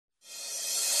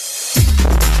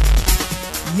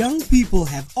Young people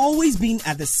have always been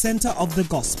at the center of the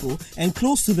gospel and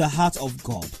close to the heart of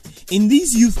God. In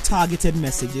these youth-targeted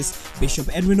messages, Bishop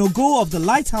Edwin Ogo of the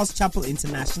Lighthouse Chapel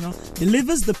International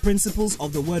delivers the principles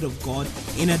of the Word of God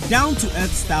in a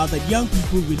down-to-earth style that young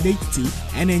people relate to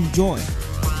and enjoy.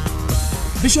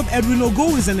 Bishop Edwin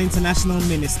Ogo is an international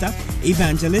minister,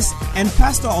 evangelist, and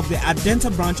pastor of the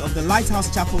Adenta branch of the Lighthouse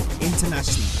Chapel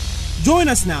International. Join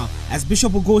us now as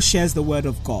Bishop Ogo shares the Word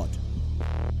of God.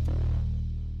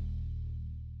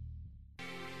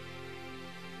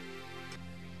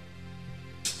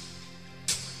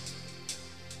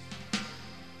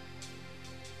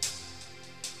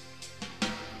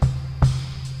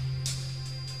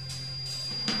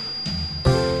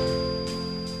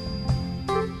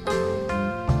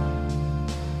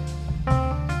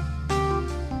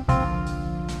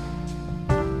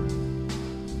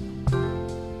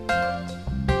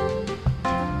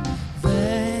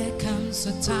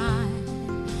 A time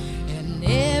in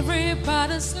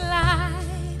everybody's life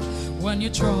when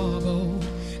you're troubled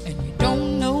and you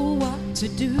don't know what to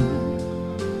do.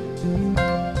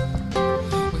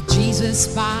 With Jesus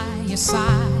by your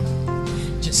side,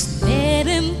 just let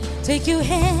him take your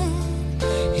hand.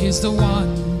 He's the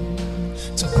one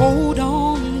to hold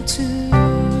on to.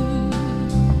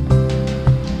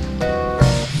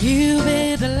 You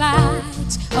be the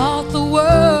light of the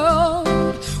world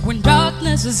when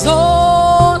darkness is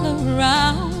all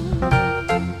around.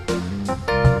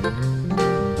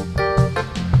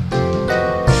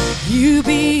 You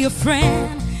be a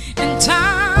friend in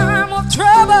time of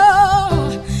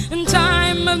trouble, in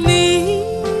time of need.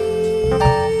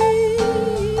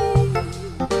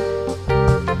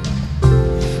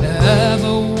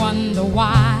 Ever wonder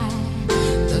why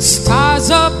the stars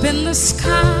up in the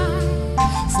sky?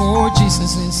 For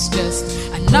Jesus is just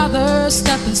another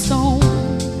stepping stone.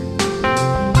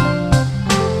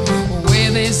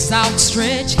 With his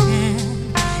outstretched hand,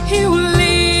 he will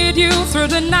lead you through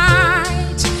the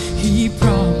night. He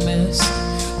promised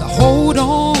to hold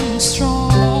on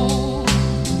strong.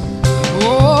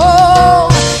 Oh,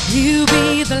 you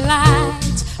be the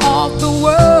light of the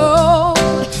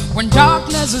world when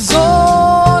darkness is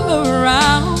all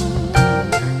around.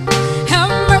 Have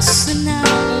mercy now.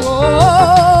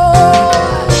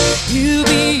 Oh, you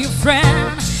be a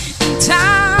friend in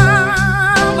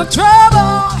time of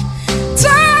trouble,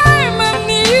 time of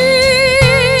need.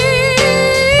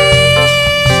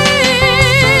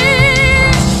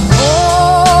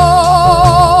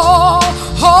 Oh,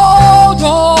 hold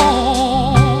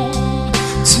on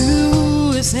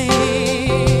to his hand.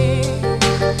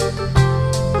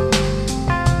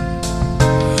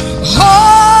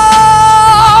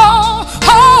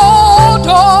 Hold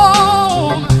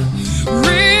on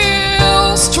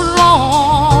real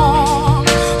strong.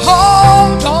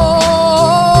 Hold on.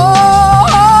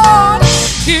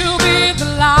 He'll be the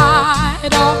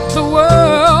light of the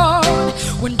world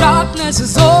when darkness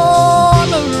is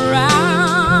all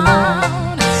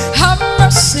around. Have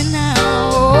mercy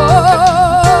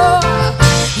now.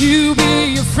 You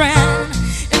be your friend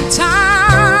in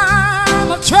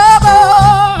time of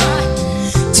trouble,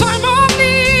 time of need.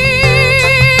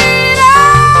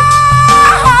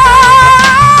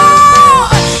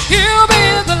 He'll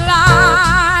be the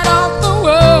light of the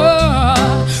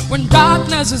world when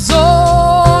darkness is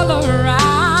all around.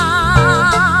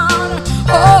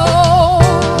 Oh,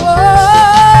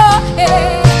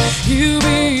 hey. You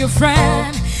be your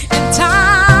friend in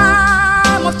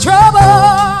time of trouble,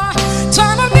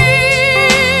 time of need.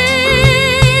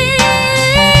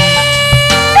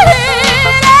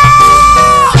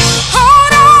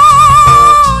 Hold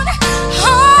on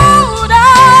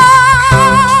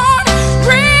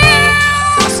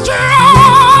real strong.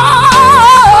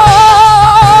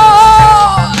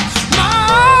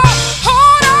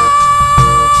 Hold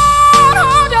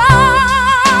on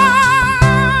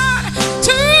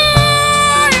to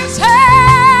his hand.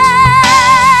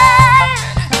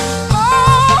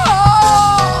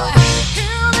 Oh,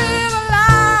 he'll be the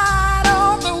light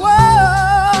of the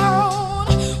world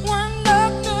when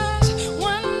darkness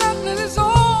is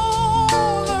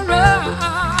all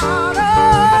around.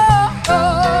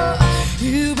 Oh,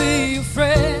 you be a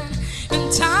friend in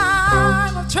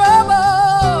time of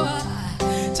trouble,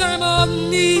 time of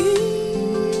need.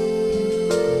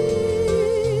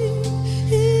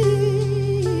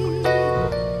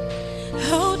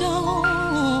 Hold on.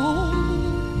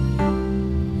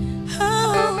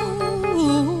 Hold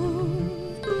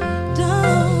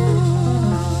on.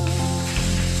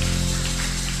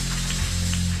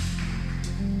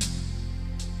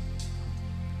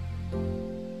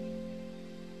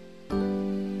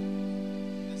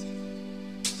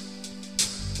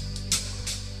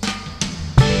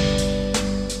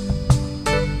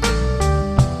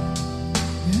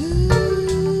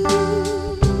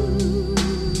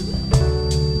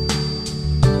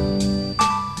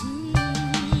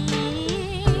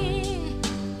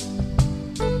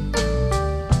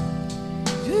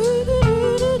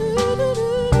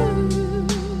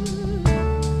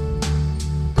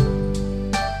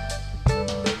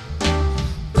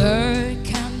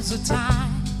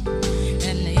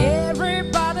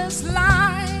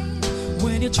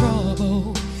 when you're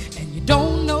troubled and you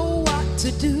don't know what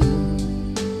to do.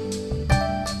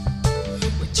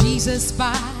 With Jesus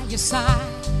by your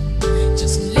side,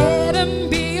 just let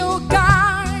him be your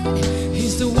guide.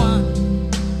 He's the one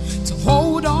to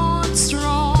hold on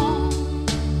strong.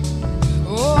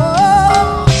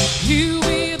 Oh, you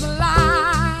be the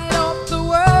light of the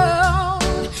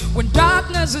world when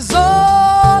darkness is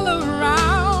all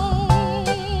around.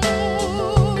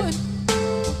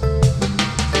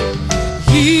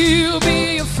 He'll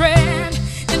be your friend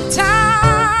in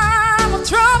time of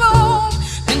trouble,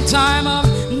 in time of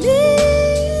need.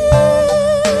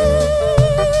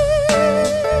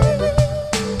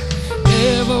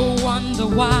 Ever wonder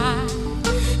why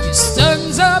your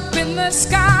sun's up in the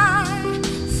sky?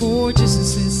 For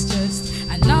Jesus is just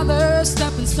another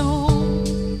stepping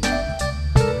stone.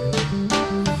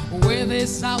 With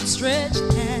his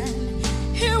outstretched hand,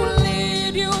 he will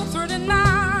lead you through the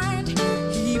night.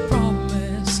 He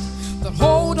promised that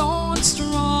hold on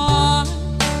strong.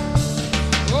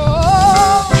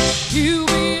 Oh, you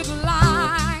be the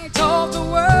light of the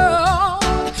world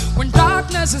when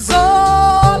darkness is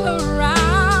all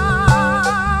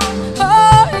around.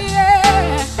 Oh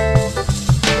yeah,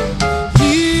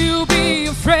 he'll be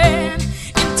your friend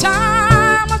in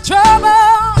time of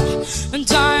trouble, in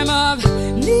time of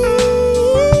need.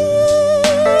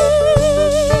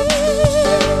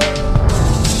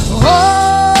 Hold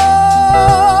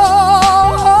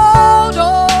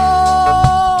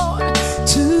on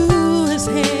to his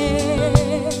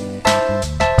hand.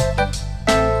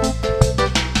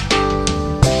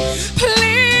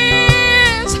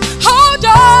 Please hold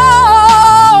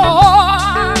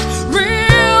on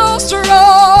real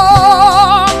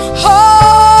strong.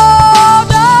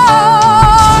 Hold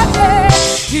on.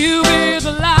 He'll be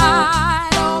the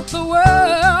light of the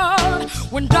world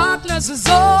when darkness is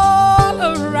all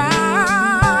around.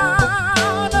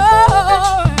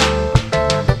 Oh,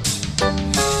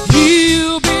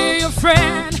 he'll be your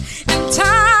friend in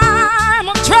time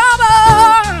of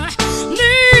trouble, need.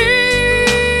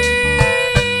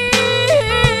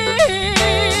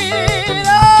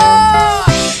 Oh,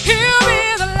 he'll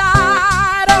be the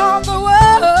light of the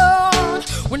world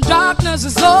when darkness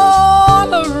is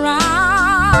all around.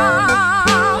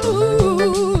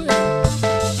 Ooh.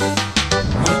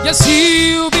 Yes,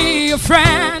 he'll be your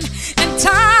friend in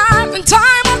time of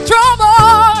trouble,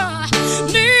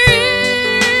 need.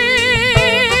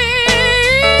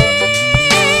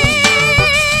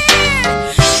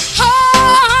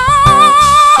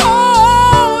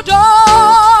 Hold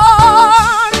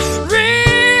on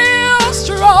real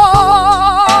strong.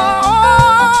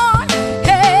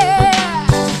 Yeah.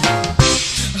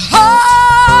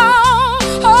 Hold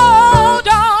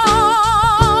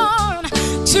on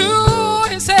to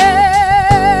his hand.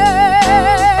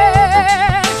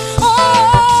 Oh,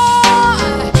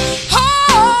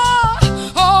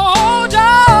 hold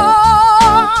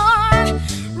on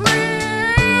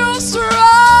real strong.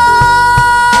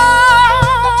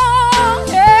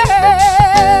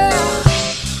 Yeah.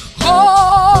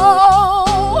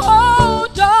 Hold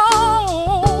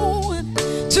on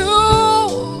to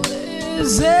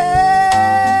his hand.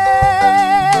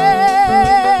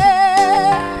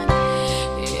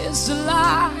 It's the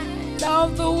light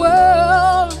of the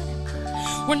world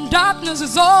when darkness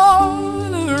is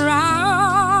all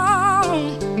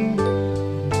around.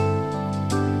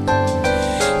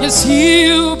 Yes,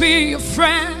 he'll be your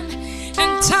friend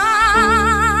in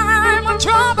time of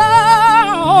trouble,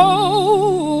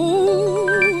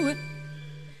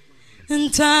 in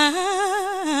time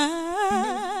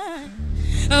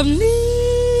of need.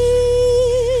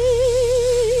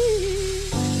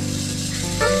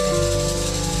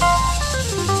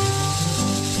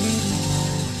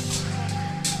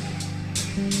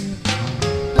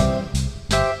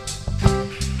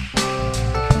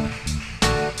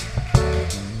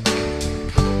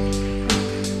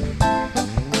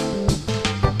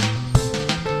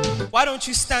 Why don't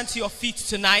you stand to your feet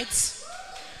tonight?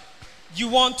 You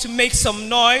want to make some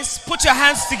noise? Put your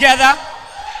hands together.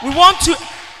 We want to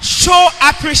show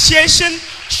appreciation,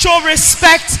 show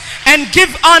respect, and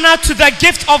give honor to the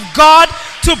gift of God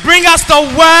to bring us the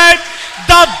word,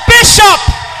 the Bishop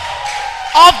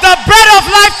of the Bread of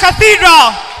Life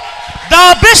Cathedral,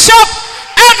 the Bishop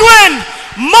Edwin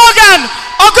Morgan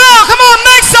Ogo. Come on,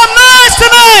 make some noise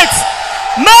tonight.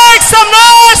 Make some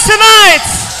noise tonight.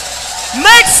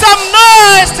 Make some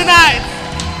noise tonight.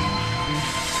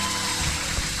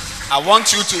 I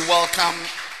want you to welcome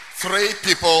 3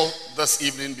 people this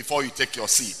evening before you take your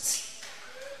seats.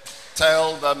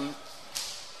 Tell them,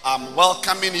 I'm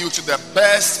welcoming you to the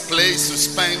best place to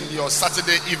spend your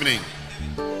Saturday evening.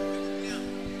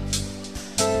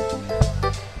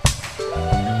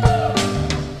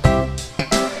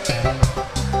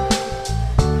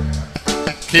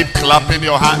 Keep clapping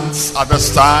your hands at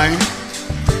this time.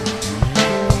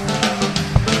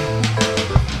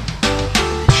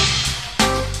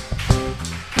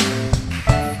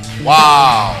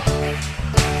 Wow.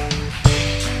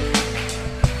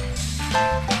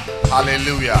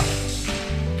 Hallelujah.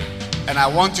 And I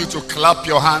want you to clap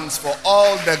your hands for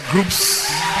all the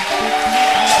groups.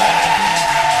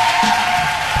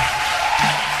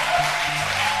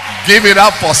 Give it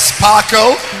up for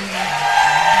Sparkle.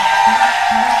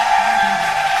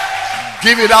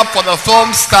 Give it up for the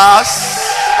film stars.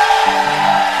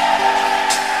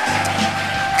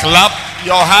 Clap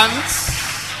your hands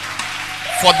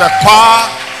for the choir.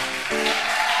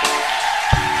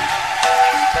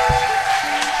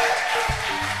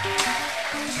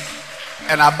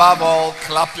 And above all,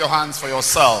 clap your hands for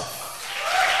yourself.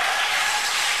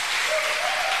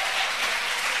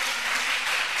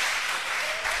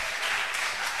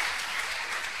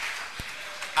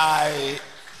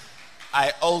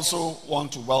 I also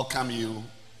want to welcome you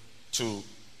to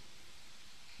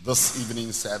this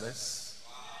evening service.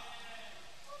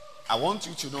 I want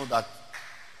you to know that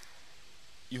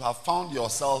you have found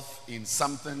yourself in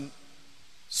something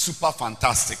super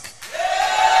fantastic.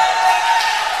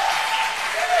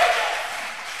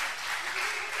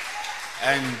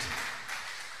 And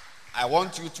I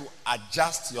want you to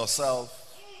adjust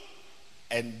yourself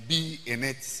and be in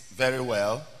it very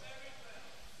well,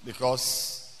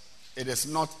 because it is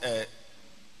not a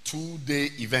 2-day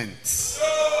event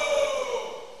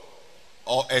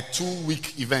or a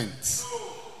 2-week event.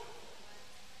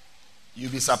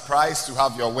 You'll be surprised to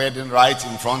have your wedding right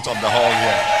in front of the hall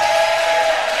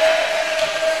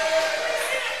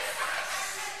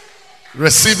here.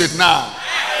 Receive it now.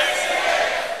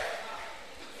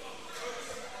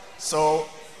 So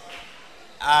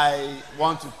I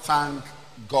want to thank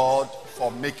God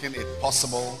for making it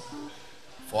possible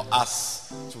for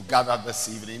us to gather this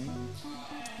evening.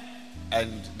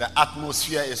 And the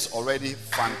atmosphere is already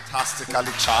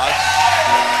fantastically charged.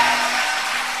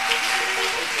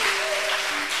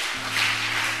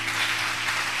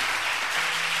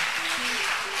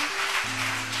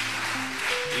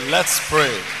 Let's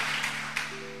pray.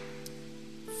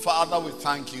 Father, we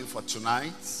thank you for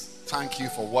tonight. Thank you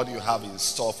for what you have in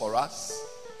store for us.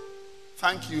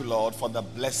 Thank you, Lord, for the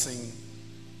blessing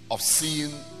of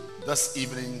seeing this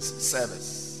evening's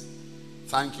service.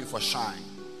 Thank you for Shine.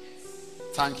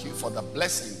 Thank you for the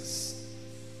blessings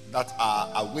that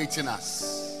are awaiting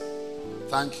us.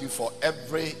 Thank you for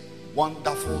every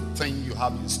wonderful thing you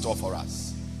have in store for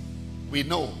us. We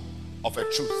know of a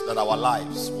truth that our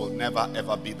lives will never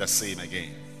ever be the same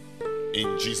again.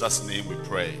 In Jesus' name we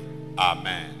pray.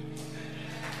 Amen.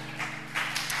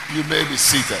 You may be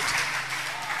seated.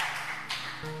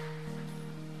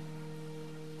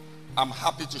 I'm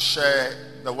happy to share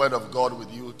the word of God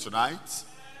with you tonight.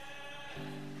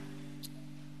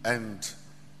 And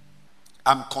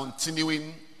I'm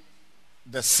continuing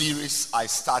the series I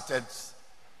started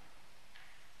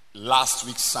last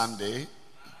week Sunday.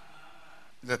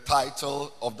 The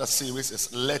title of the series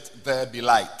is Let There Be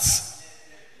Light.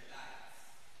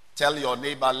 Tell your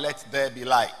neighbor, let there be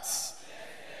light.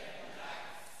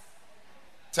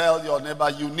 Tell your neighbor,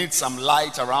 you need some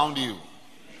light around you.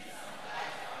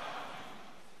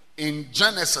 In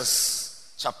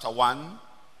Genesis chapter 1,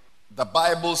 the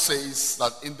Bible says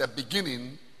that in the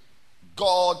beginning,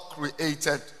 God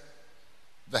created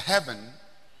the heaven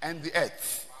and the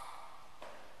earth.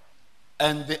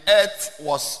 And the earth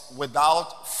was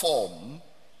without form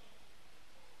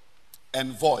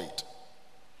and void.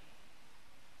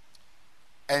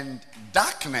 And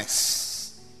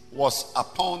darkness was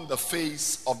upon the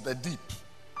face of the deep.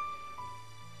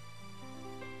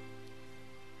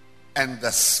 And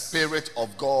the Spirit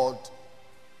of God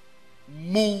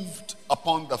moved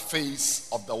upon the face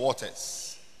of the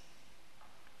waters.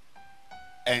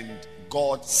 And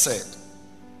God said,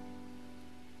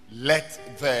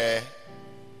 let there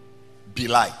be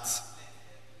light.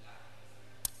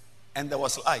 And there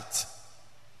was light.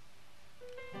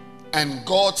 And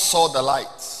God saw the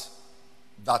light,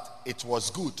 that it was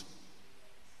good.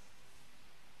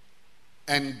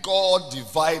 And God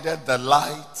divided the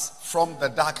light from the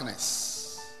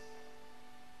darkness.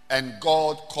 And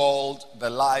God called the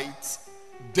light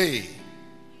day.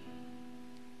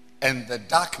 And the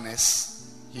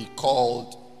darkness he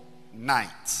called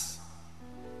night.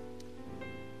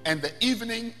 And the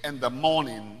evening and the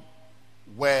morning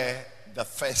were the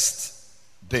first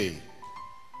day.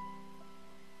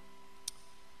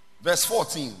 Verse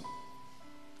 14.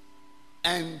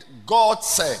 And God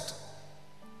said,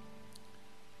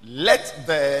 let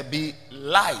there be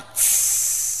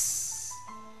lights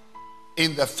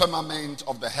in the firmament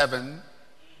of the heaven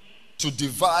to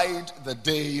divide the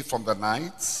day from the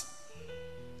night,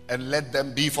 and let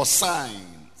them be for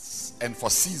signs and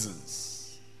for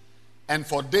seasons and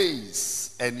for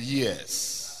days and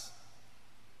years.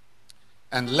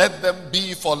 And let them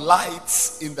be for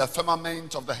lights in the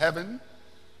firmament of the heaven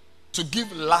to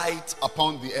give light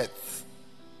upon the earth.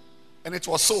 And it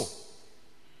was so.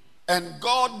 And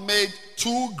God made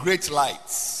two great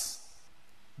lights.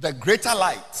 The greater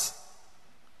light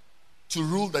to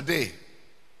rule the day,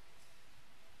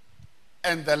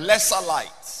 and the lesser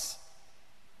light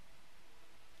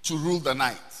to rule the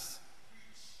night.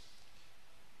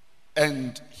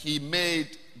 And he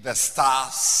made the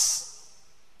stars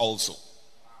also.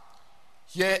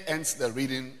 Here ends the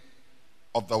reading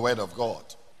of the word of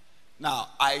God. Now,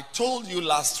 I told you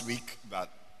last week that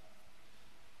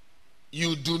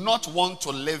you do not want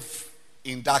to live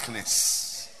in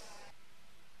darkness.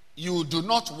 You do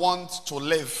not want to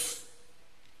live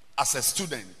as a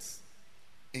student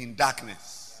in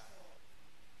darkness.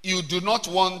 You do not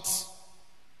want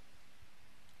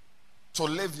to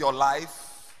live your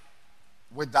life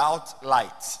without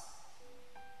light.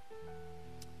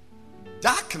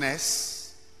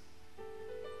 Darkness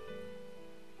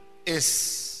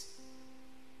is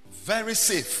very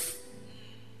safe.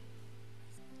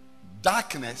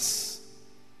 Darkness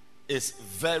is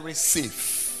very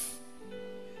safe.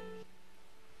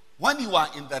 When you are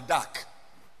in the dark,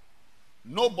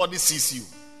 nobody sees you.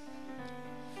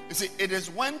 You see, it is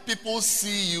when people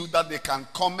see you that they can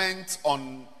comment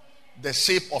on the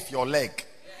shape of your leg.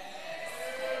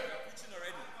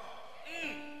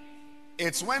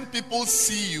 It's when people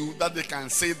see you that they can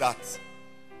say that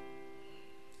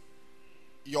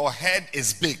your head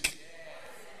is big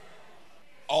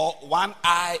or one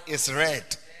eye is red.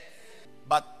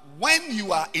 But when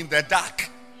you are in the dark,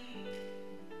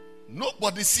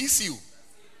 nobody sees you.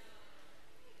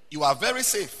 You are very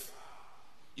safe.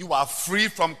 You are free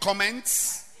from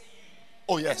comments.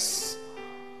 Oh yes.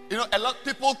 You know, a lot of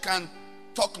people can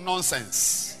talk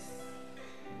nonsense.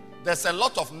 There's a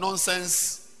lot of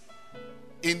nonsense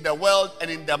in the world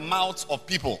and in the mouths of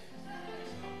people.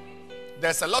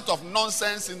 There's a lot of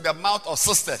nonsense in the mouth of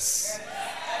sisters.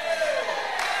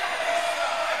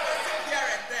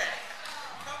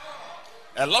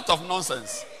 A lot of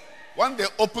nonsense. When they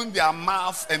open their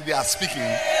mouth and they are speaking,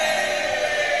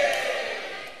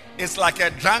 it's like a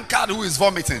drunkard who is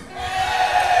vomiting.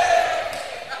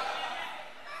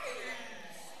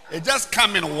 It just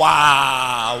come in,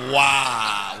 wow,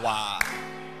 wow, wow.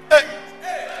 Hey.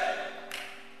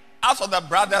 As for the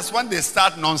brothers, when they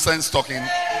start nonsense talking,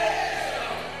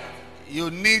 you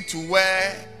need to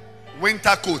wear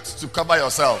winter coats to cover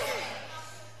yourself.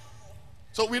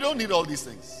 So we don't need all these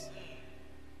things.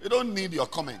 We don't need your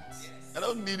comments. I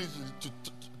don't need you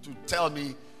to tell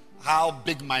me how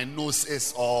big my nose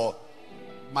is, or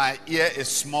my ear is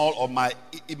small, or my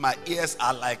ears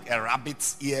are like a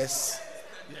rabbit's ears.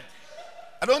 Yeah.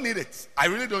 I don't need it. I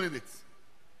really don't need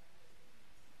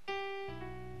it.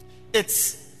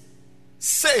 It's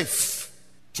safe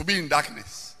to be in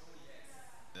darkness.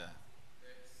 Yeah.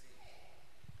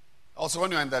 Also,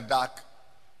 when you're in the dark,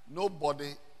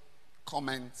 nobody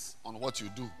comments on what you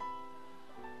do.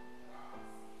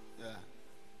 Yeah.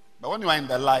 But when you are in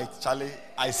the light, Charlie,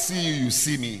 I see you, you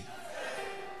see me.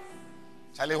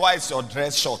 Charlie, why is your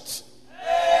dress short?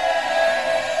 Yeah.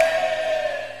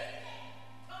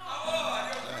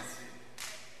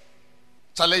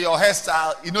 Charlie, your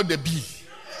hairstyle, you know the bee.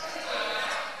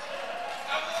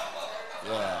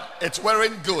 Yeah. It's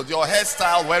wearing good. Your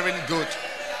hairstyle wearing good.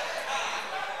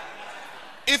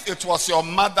 If it was your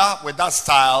mother with that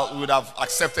style, we would have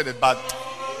accepted it. But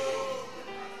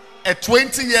a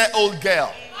 20-year-old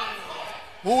girl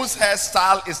whose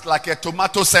hairstyle is like a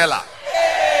tomato seller,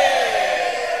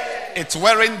 it's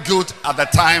wearing good at the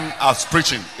time I was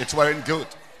preaching. It's wearing good.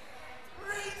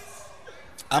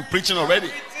 I'm preaching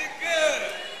already.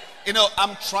 You know,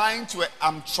 I'm trying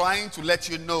to let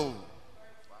you know,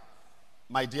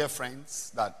 my dear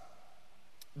friends, that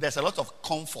there's a lot of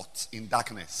comfort in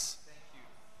darkness.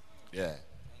 Yeah.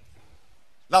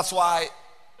 That's why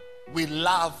we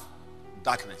love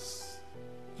darkness.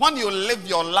 When you live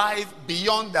your life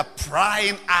beyond the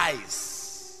prying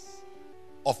eyes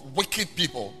of wicked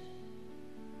people,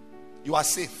 you are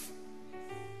safe.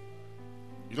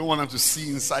 You don't want them to see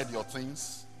inside your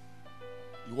things.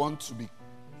 You want to be,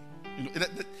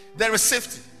 there is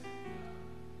safety.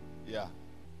 Yeah.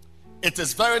 It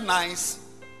is very nice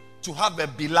to have a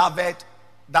beloved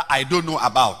that I don't know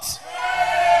about.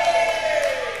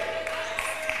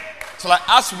 So like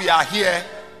as we are here,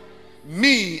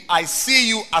 me, I see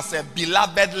you as a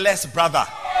beloved-less brother.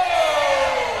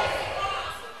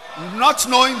 not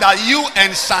knowing that you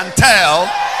and Chantel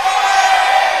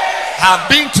have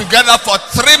been together for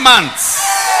 3 months.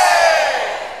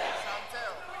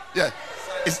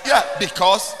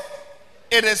 Because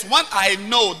it is when I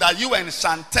know that you and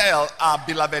Chantel are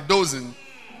beloved dozen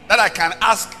that I can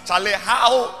ask Charlie,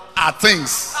 how are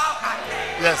things?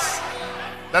 Yes.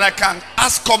 That I can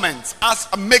ask comments,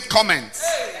 make comments,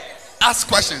 ask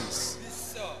questions.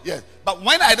 Yes. But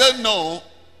when I don't know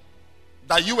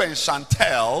that you and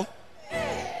Chantel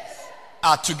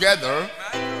are together,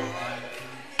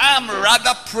 I am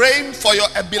rather praying for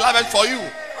a beloved for you.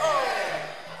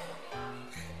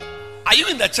 Are you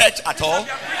in the church at all?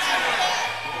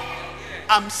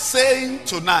 I'm saying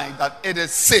tonight that it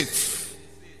is safe.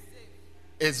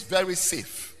 It's very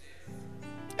safe.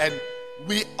 And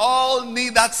we all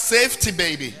need that safety,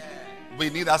 baby. We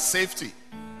need that safety.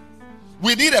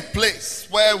 We need a place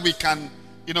where we can,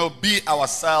 be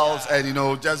ourselves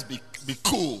and, just be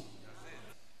cool.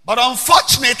 But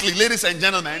unfortunately, ladies and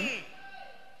gentlemen,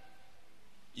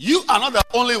 you are not the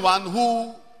only one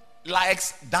who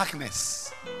likes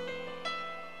darkness.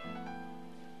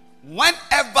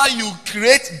 Whenever you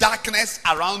create darkness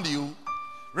around you,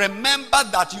 remember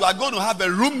that you are going to have a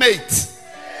roommate.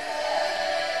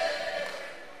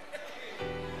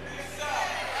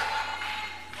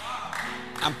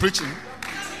 I'm preaching.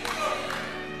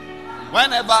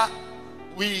 Whenever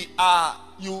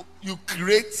you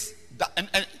create that,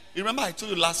 and remember I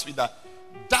told you last week that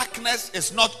darkness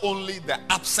is not only the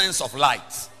absence of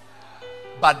light,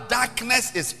 but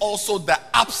darkness is also the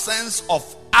absence of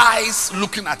eyes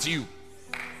looking at you.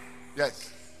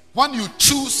 Yes. When you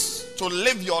choose to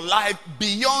live your life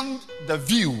beyond the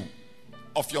view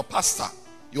of your pastor,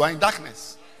 you are in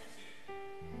darkness.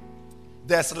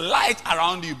 There's light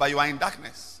around you, but you are in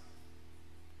darkness.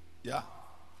 Yeah.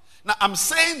 Now I'm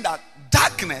saying that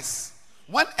darkness,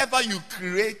 whenever you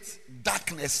create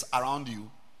darkness around you,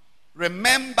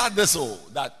 remember this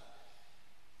that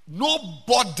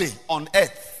nobody on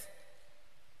earth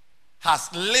has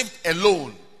lived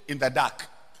alone in the dark.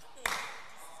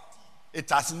 It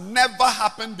has never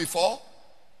happened before,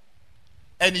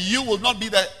 and you will not be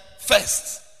the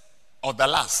first or the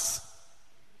last.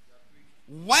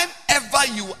 Whenever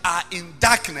you are in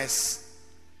darkness,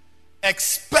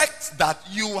 expect that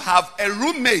you have a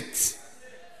roommate,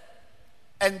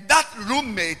 and that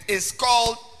roommate is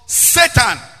called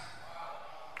Satan.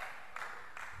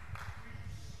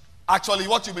 Actually,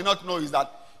 what you may not know is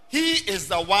that he is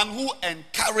the one who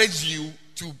encouraged you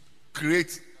to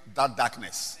create that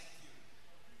darkness.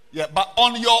 Yeah, but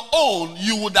on your own,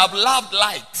 you would have loved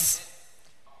light.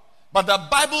 But the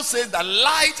Bible says that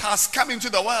light has come into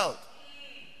the world,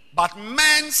 but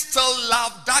men still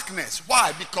love darkness.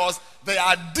 Why? Because their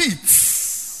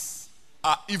deeds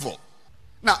are evil.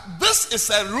 Now, this is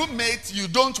a roommate you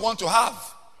don't want to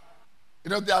have.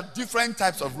 There are different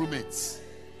types of roommates.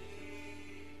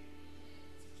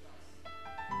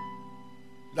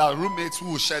 There are roommates who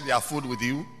will share their food with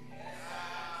you.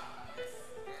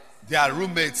 There are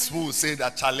roommates who will say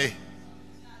that, Charlie,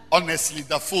 honestly,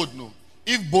 the food, no.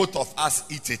 If both of us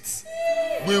eat it,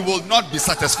 we will not be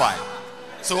satisfied.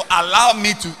 So allow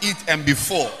me to eat and be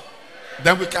full.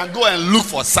 Then we can go and look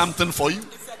for something for you.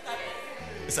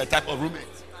 It's a type of roommate.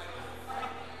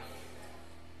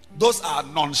 Those are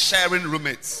non-sharing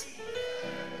roommates.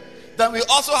 Then we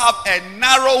also have a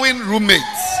narrowing roommate.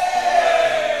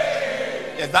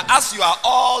 That as you are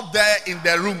all there in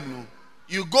the room,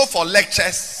 you go for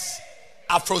lectures,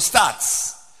 Afro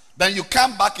starts, then you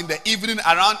come back in the evening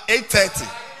around 8:30.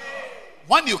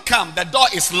 When you come, the door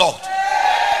is locked.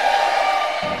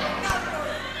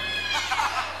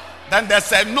 Then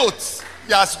there's a note.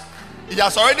 He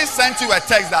has already sent you a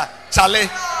text that, Charlie,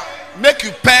 make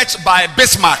you perch by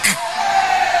Bismarck,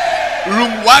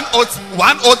 room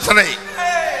 103.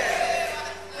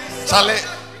 Charlie,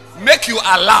 make you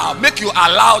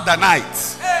allow the night.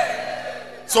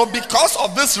 So because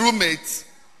of this roommate,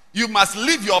 you must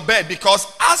leave your bed, because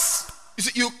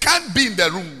you can't be in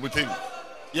the room with him.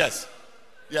 Yes.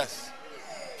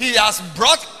 He has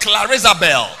brought Clarissa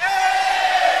Bell.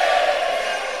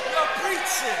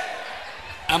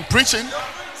 I'm preaching.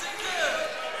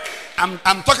 I'm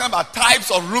talking about types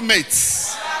of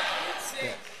roommates.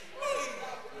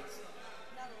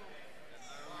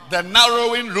 The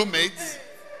narrowing roommate,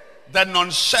 the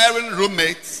non-sharing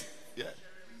roommate. Yeah.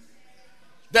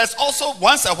 There's also,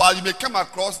 once in a while, you may come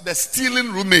across the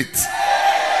stealing roommate.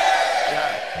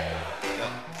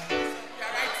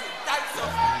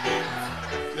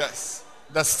 Yes,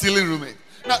 the stealing roommate.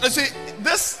 Now, you see,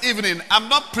 this evening, I'm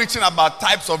not preaching about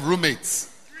types of roommates,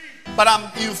 but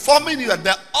I'm informing you that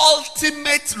the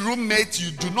ultimate roommate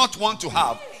you do not want to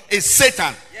have is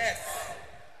Satan. Yes.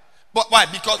 But why?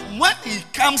 Because when he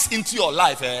comes into your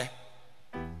life,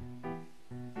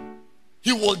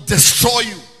 he will destroy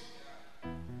you.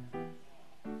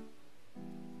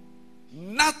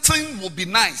 Nothing will be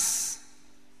nice.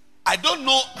 I don't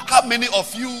know how many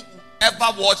of you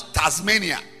ever watched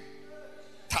Tasmania.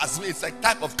 Tasmania, it's a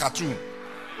type of cartoon.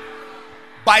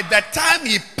 By the time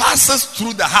he passes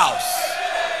through the house,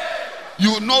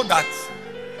 you know that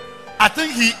I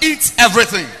think he eats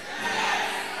everything.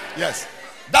 Yes.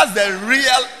 That's the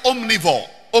real omnivore.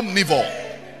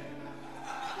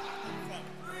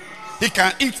 He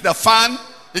can eat the fan,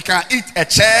 he can eat a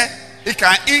chair, he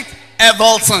can eat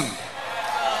Evelson.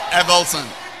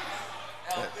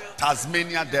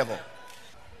 Tasmania devil.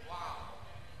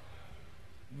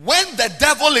 When the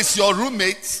devil is your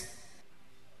roommate,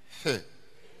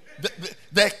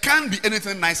 there can't be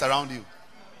anything nice around you.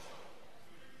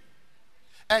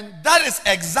 And that is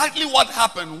exactly what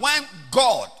happened when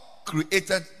God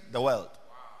created the world.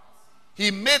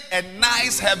 He made a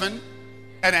nice heaven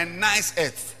and a nice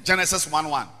earth. Genesis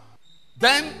 1:1.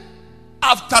 Then,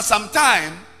 after some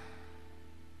time,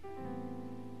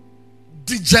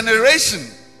 degeneration,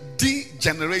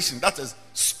 that is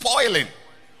spoiling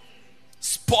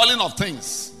of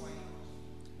things.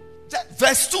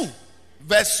 Verse 2,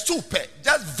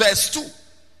 just verse 2.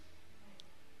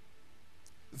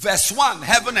 Verse 1,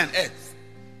 heaven and earth.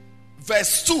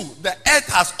 Verse 2, the earth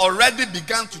has already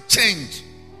begun to change.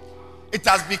 It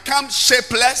has become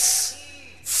shapeless,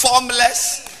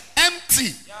 formless,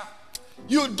 empty.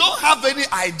 You don't have any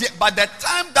idea. By the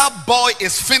time that boy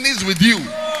is finished with you,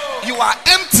 you are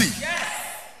empty.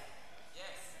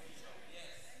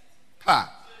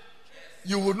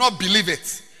 You will not believe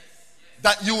it.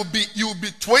 That you will be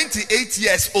 28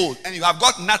 years old and you have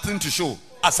got nothing to show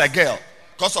as a girl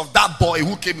because of that boy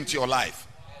who came into your life.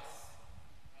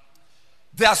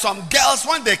 There are some girls,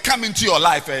 when they come into your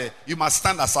life, you must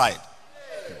stand aside.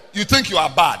 You think you are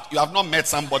bad. You have not met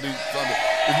somebody.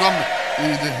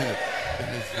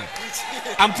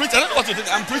 I'm preaching. I don't know what you think.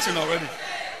 I'm preaching already.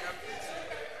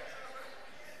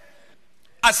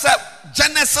 I said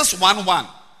Genesis 1:1.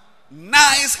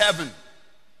 Nice heaven.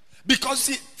 Because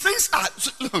see, things are,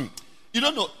 you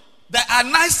don't know, there are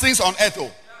nice things on earth.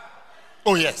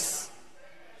 Oh yes.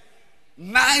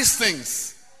 Nice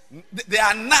things. There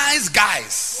are nice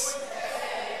guys.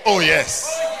 Oh yes.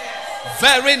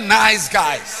 Very nice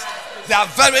guys. There are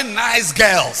very nice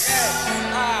girls.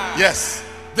 Yes.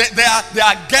 There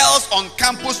are girls on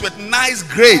campus with nice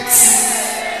grades.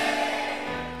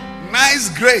 Nice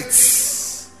grades.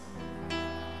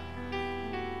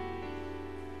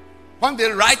 When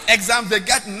they write exams, they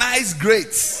get nice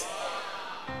grades.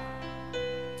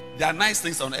 There are nice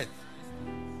things on earth.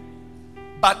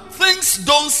 But things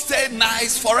don't stay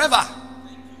nice forever.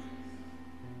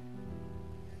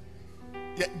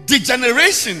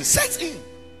 Degeneration sets in.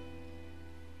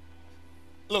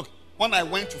 Look, when I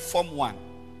went to Form 1,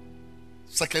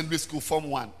 secondary school Form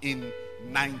 1 in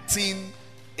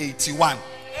 1981.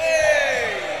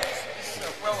 Hey!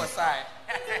 Where was I?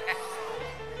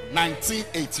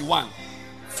 1981,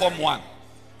 Form 1.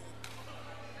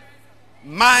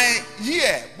 My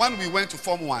year, when we went to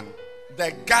Form 1,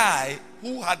 the guy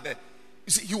who had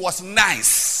you see, he was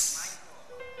nice.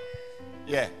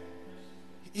 Yeah.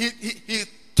 He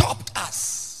topped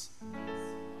us.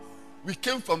 We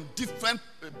came from different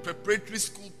preparatory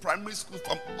school, primary school,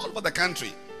 from all over the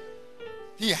country.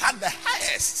 He had the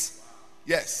highest.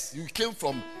 Yes, you came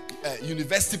from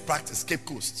university practice, Cape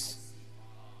Coast.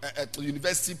 At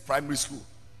university primary school,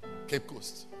 Cape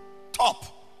Coast. Top.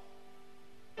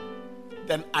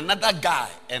 Then another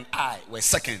guy and I were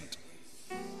second.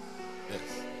 Yes.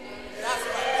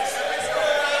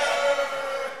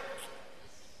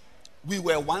 We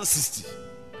were 160.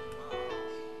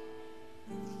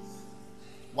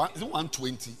 Is it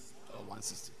 120 or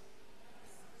 160?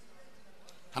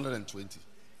 120.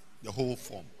 The whole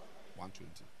form.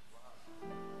 120.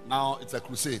 Now it's a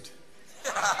crusade.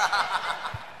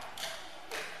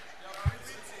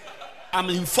 I'm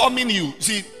informing you.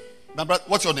 See, my brother,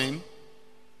 what's your name?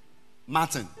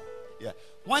 Martin. Yeah.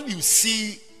 When you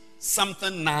see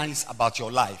something nice about your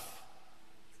life,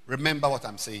 remember what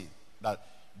I'm saying. That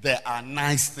there are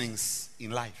nice things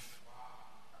in life.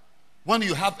 When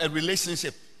you have a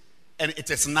relationship and it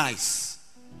is nice,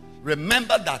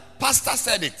 remember that Pastor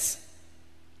said it.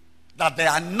 That there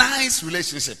are nice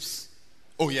relationships.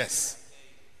 Oh yes.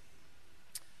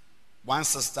 One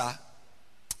sister,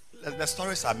 the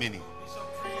stories are many.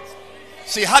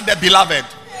 She had the beloved.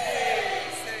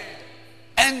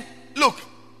 And look,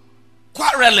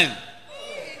 quarreling,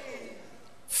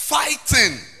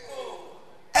 fighting,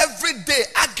 every day,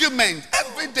 argument,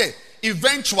 every day.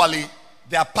 Eventually,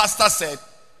 their pastor said,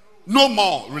 no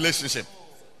more relationship.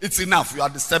 It's enough. You are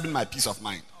disturbing my peace of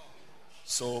mind.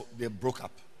 So they broke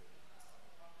up.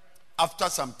 After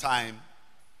some time,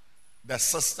 the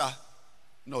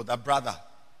brother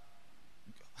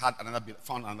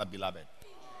found another beloved.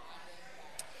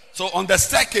 So on the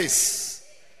staircase,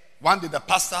 one day the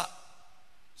pastor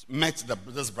met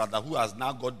this brother who has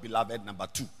now got beloved number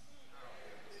 2.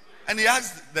 And he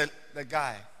asked the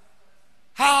guy,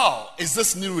 how is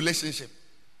this new relationship?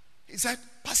 He said,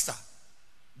 Pastor,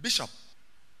 Bishop,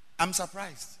 I'm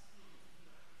surprised.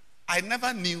 I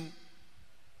never knew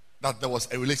that there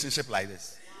was a relationship like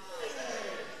this.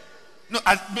 No,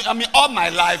 I mean, all my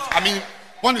life,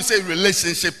 when you say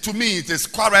relationship, to me it is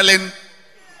quarreling,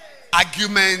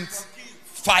 argument,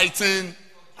 fighting.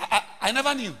 I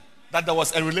never knew that there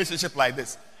was a relationship like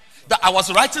this. That I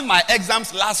was writing my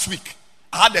exams last week.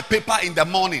 I had a paper in the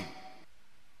morning.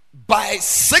 By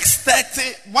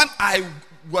 6:30, when I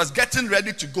was getting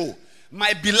ready to go,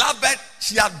 my beloved,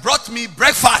 she had brought me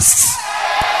breakfast.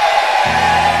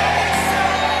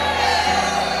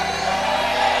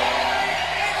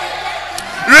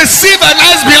 Receive a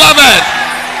nice beloved.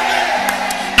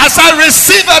 As I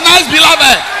receive a nice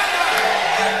beloved.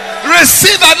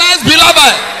 Receive a nice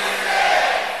beloved.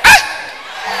 Hey!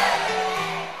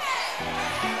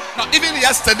 Now, even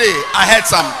yesterday, I had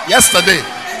some. Yesterday,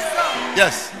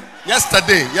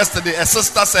 a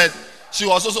sister said she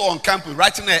was also on campus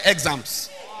writing her exams.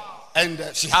 And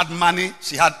she had money,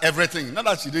 she had everything. Not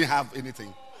that she didn't have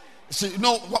anything. Some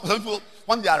people,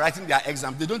 when they are writing their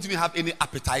exams, they don't even have any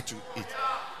appetite to eat.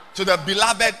 So the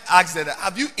beloved asked her,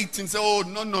 have you eaten? Say, oh,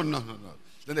 no.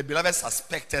 Then the beloved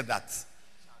suspected that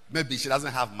maybe she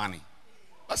doesn't have money.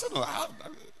 I said, no,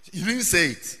 he didn't say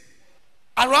it.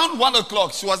 Around 1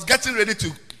 o'clock, she was getting ready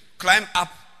to climb up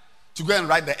to go and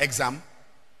write the exam.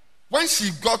 When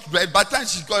she got ready, by the time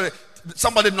she got ready,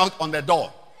 somebody knocked on the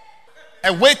door.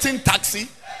 A waiting taxi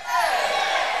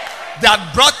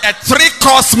that brought a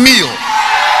 3-course meal.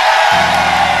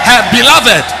 Her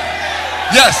beloved.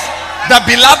 Yes. The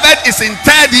beloved is in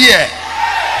 3rd year.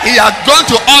 He had gone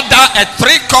to order a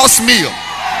 3-course meal.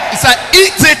 He said,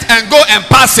 eat it and go and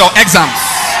pass your exams.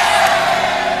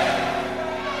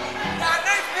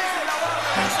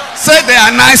 Say they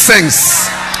are nice things.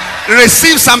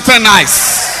 Receive something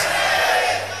nice.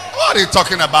 What are you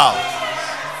talking about?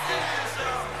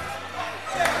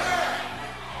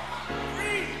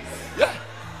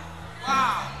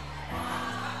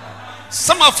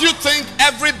 Some of you think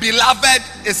every beloved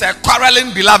is a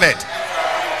quarreling beloved.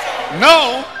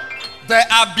 No, there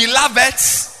are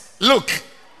beloveds. Look,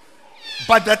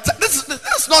 but this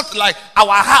is not like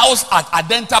our house at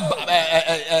Adenta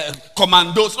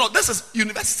Commandos. No, this is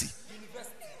university,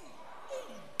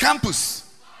 campus.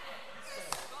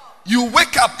 You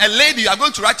wake up, a lady, you are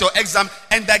going to write your exam,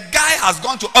 and the guy has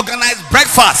gone to organize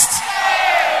breakfast.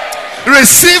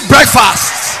 Receive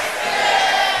breakfast.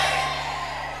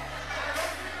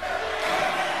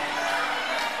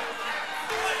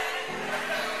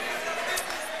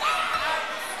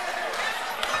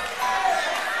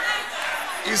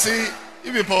 You see,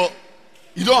 you people,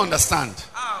 you don't understand.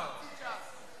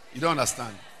 You don't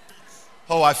understand.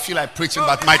 Oh, I feel like preaching,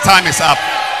 but my time is up.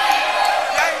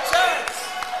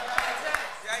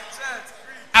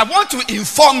 I want to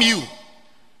inform you.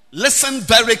 Listen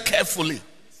very carefully.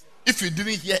 If you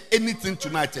didn't hear anything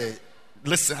tonight,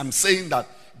 listen, I'm saying that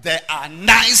there are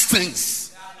nice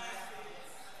things.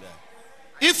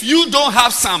 If you don't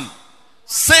have some,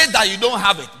 say that you don't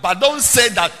have it, but don't say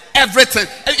that everything.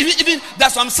 Even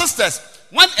there's some sisters,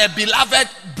 when a beloved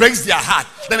breaks their heart,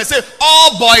 then they say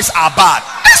all boys are bad.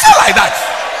 It's not like that.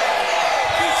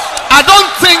 I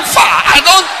don't think far. I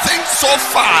don't think so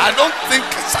far. I don't think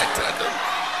excited.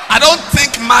 I don't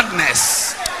think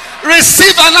madness.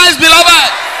 Receive a nice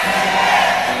beloved.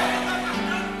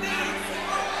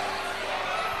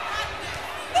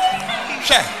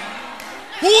 Sure.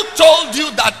 Who told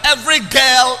you that every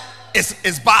girl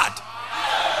is bad?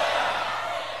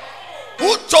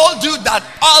 Who told you that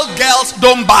all girls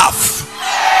don't bath?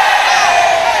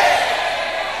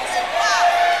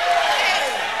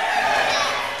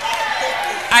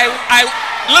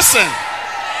 Listen,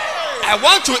 I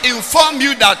want to inform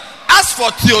you that as for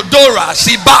Theodora,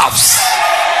 she baths.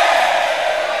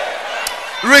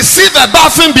 Receive a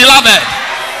bathing beloved.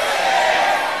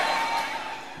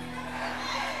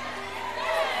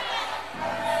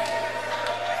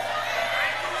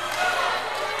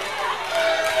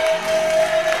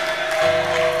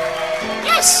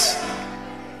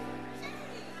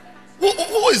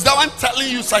 Who is that one telling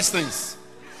you such things?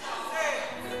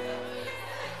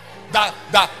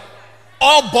 That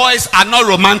all boys are not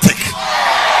romantic.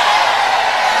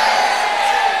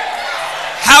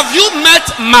 Have you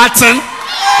met Martin?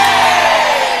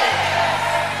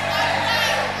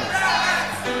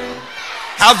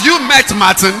 Have you met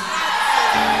Martin?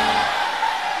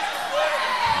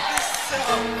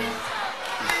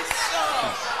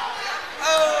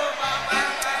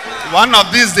 One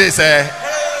of these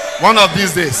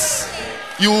days,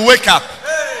 you will wake up.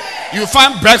 You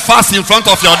find breakfast in front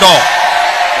of your door.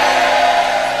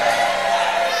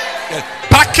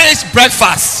 Packaged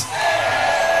breakfast.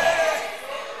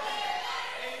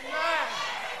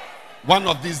 One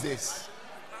of these days.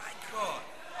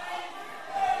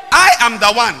 I am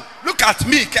the one. Look at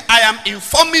me. I am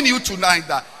informing you tonight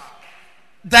that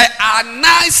there are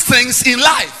nice things in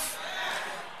life.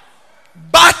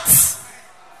 But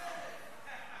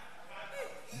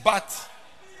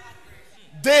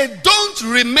they don't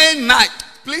remain nice.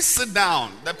 Please sit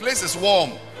down. The place is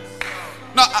warm.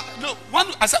 Now,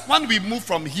 when we move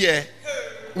from here,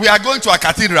 we are going to a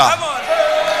cathedral. Come on.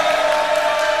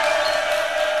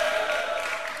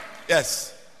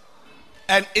 Yes.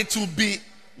 And it will be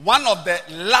one of the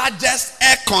largest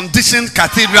air-conditioned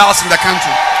cathedrals in the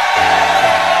country.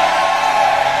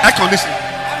 Air-conditioned.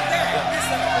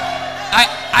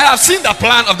 I have seen the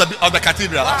plan of the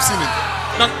cathedral. I've seen it.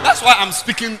 No, that's why I'm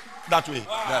speaking that way.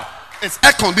 Yeah. It's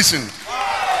air-conditioned.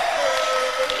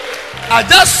 I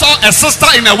just saw a sister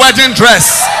in a wedding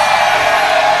dress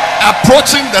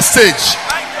approaching the stage.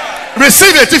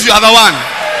 Receive it if you are the one.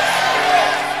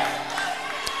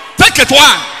 Take it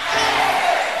one.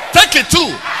 Take it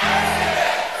two.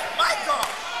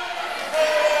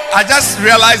 I just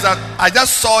realized that I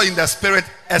just saw in the spirit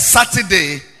a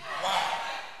Saturday.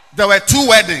 There were two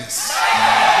weddings.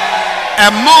 A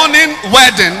morning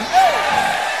wedding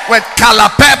with color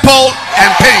purple and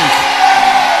pink,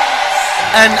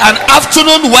 and an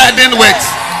afternoon wedding with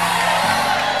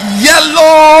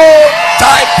yellow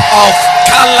type of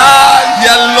color.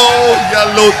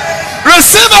 Yellow.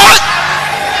 Receive it.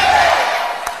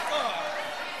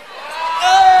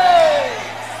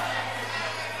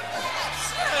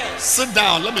 Sit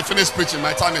down. Let me finish preaching.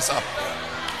 My time is up.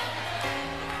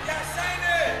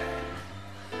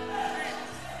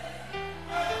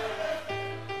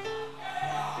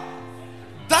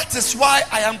 That is why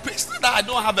I am preaching. That I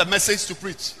don't have a message to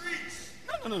preach.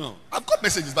 No. I've got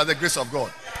messages by the grace of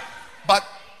God. But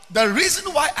the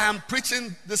reason why I am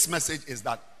preaching this message is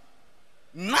that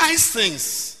nice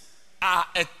things are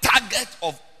a target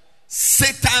of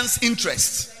Satan's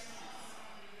interest.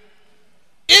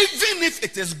 Even if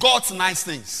it is God's nice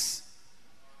things.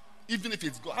 Even if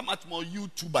it's God. How much more you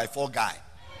 2x4 guy?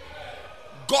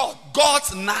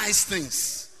 God's nice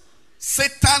things.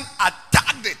 Satan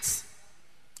attacked it.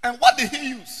 And what did he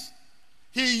use?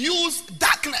 He used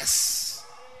darkness.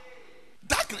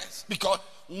 Darkness. Because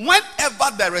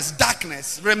whenever there is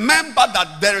darkness, remember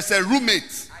that there is a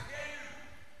roommate.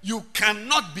 You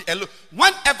cannot be alone.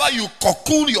 Whenever you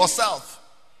cocoon yourself,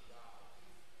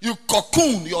 you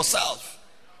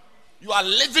are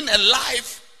living a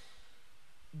life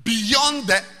beyond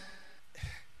the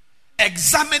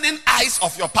examining eyes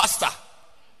of your pastor.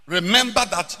 Remember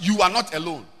that you are not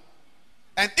alone.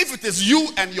 And if it is you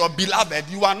and your beloved,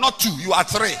 you are not two, you are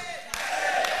three.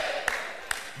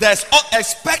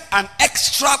 Expect an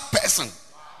extra person.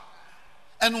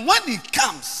 And when he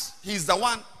comes, he's the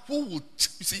one who will,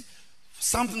 you see,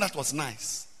 something that was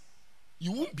nice.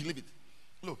 You won't believe it.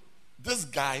 Look, this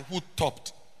guy who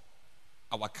topped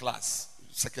our class,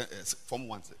 Form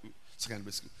 1,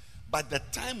 secondary school. By the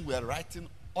time we are writing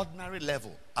ordinary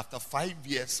level, after 5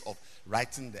 years of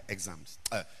writing the exams,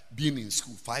 being in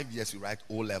school, 5 years you write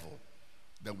O level,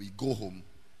 then we go home.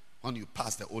 When you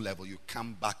pass the O level, you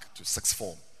come back to sixth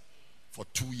form for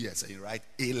 2 years and you write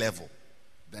A level.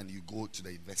 Then you go to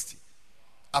the university.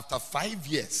 After 5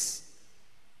 years,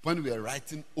 when we were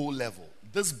writing O level,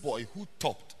 this boy who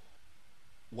topped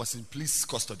was in police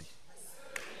custody.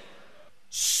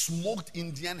 Smoked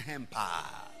Indian hemp.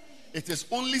 It is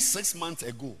only 6 months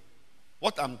ago.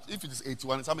 If it is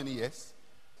 81, it's how many years?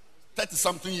 30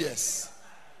 something years.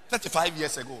 35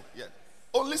 years ago. Yeah.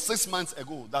 Only 6 months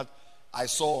ago that I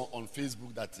saw on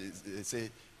Facebook that they say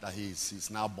that he's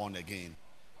now born again.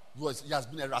 He has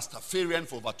been a Rastafarian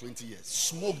for over 20 years.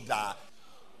 Smoked the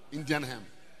Indian hemp.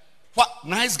 What?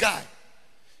 Nice guy.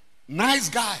 Nice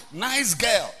guy, nice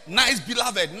girl, nice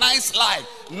beloved, nice life,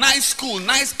 nice school,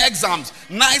 nice exams,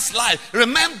 nice life.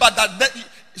 Remember that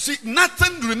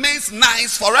nothing remains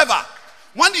nice forever.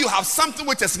 When you have something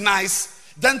which is nice,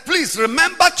 then please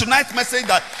remember tonight's message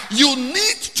that you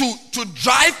need to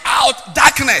drive out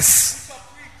darkness.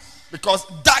 Because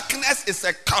darkness is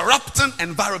a corrupting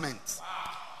environment.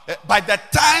 By the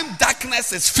time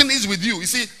darkness is finished with you, you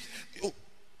see,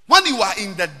 when you are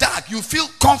in the dark, you feel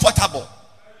comfortable.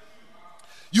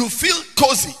 You feel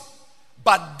cozy.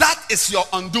 But that is your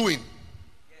undoing.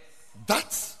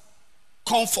 That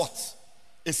comfort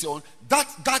is your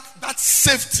that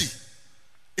safety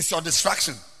is your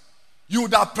distraction. You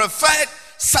would have preferred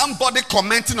somebody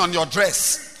commenting on your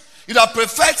dress. You'd have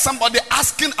preferred somebody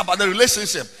asking about the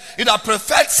relationship. You'd have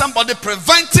preferred somebody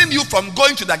preventing you from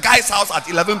going to the guy's house at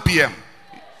 11 p.m.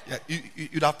 Yeah,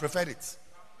 you'd have preferred it.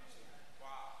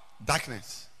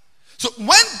 Darkness. So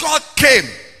when God came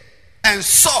and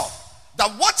saw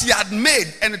that what he had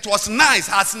made and it was nice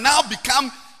has now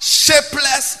become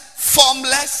shapeless,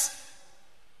 formless,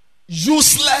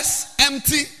 useless,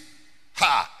 empty,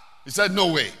 he said, no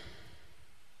way.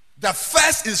 The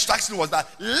first instruction was that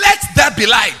let there be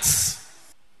light.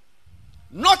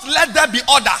 Not let there be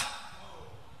order.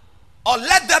 Or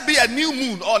let there be a new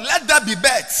moon. Or let there be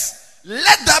birds.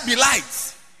 Let there be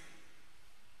light.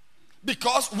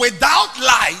 Because without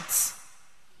light,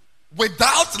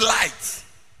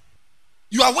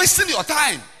 you are wasting your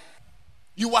time.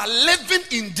 You are living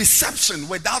in deception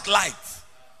without light.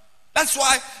 That's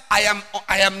why I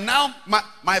am now,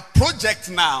 my project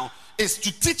now is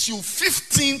to teach you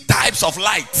 15 types of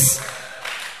lights.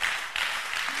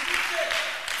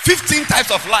 15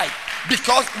 types of light.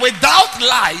 Because without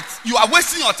light, you are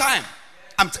wasting your time.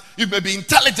 You may be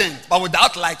intelligent, but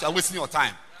without light, you are wasting your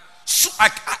time. So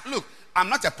look, I'm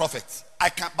not a prophet.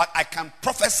 But I can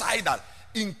prophesy that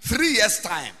in 3 years'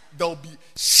 time, there will be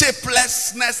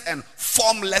shapelessness and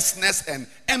formlessness and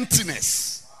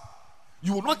emptiness.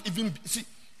 You will not even see.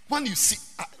 When you see,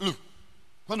 look,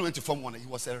 when we went to Form 1, he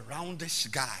was a roundish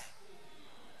guy.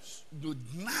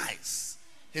 Nice.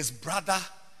 His brother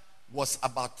was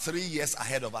about 3 years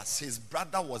ahead of us. His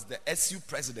brother was the SU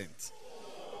president.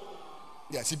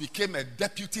 Yes, he became a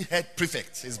deputy head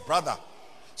prefect, his brother.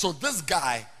 So this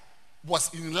guy was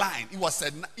in line. He was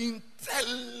an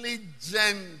intelligent,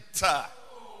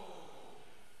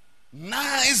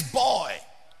 nice boy.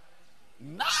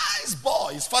 Nice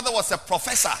boy. His father was a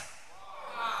professor.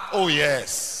 Oh,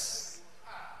 yes.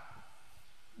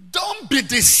 Don't be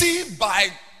deceived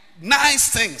by nice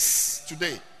things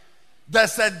today.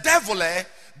 There's a devil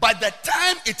by the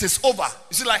time it is over.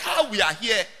 You see, like how we are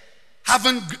here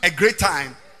having a great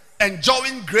time,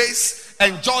 enjoying grace,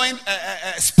 enjoying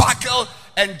sparkle,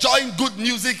 enjoying good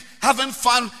music, having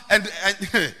fun. And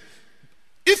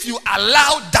if you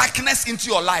allow darkness into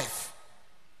your life,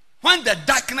 when the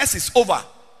darkness is over,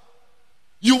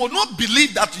 you will not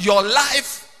believe that your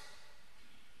life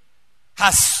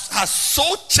has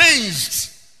so changed.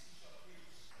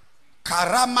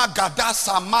 Karama gada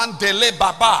saman dele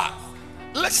baba.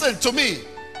 Listen to me.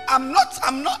 I'm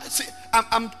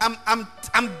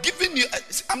giving you.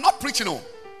 I'm not preaching. No.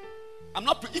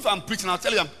 If I'm preaching, I'll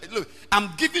tell you. Look, I'm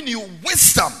giving you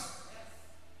wisdom.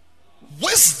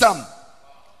 Wisdom.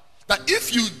 That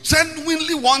if you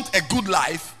genuinely want a good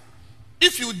life,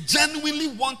 if you genuinely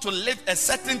want to live a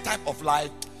certain type of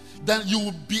life, then you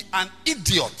will be an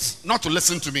idiot not to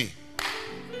listen to me.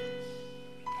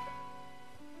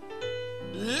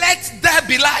 Let there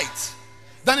be light.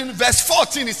 Then in verse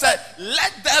 14 he said,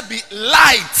 let there be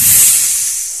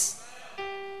lights.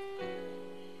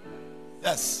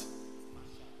 Yes.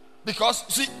 Because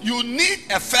see, you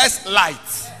need a first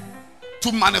light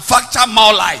to manufacture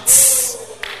more lights.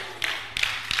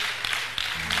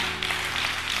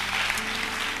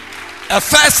 A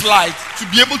first light to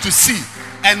be able to see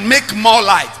and make more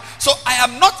light. So I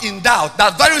am not in doubt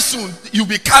that very soon you'll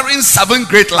be carrying 7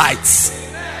 great lights,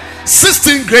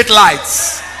 16 great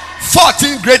lights,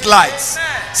 14 great lights.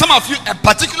 Some of you, a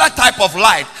particular type of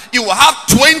light, you will have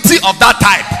 20 of that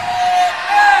type.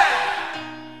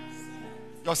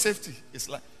 Your safety is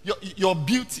like your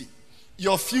beauty,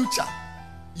 your future,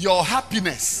 your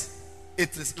happiness.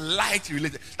 It is light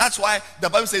related. That's why the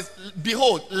Bible says,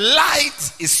 behold,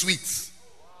 light is sweet.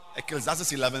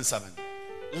 Ecclesiastes 11:7.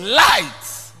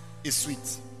 Light is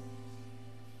sweet.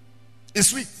 It's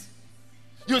sweet.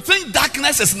 You think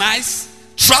darkness is nice?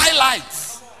 Try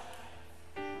light.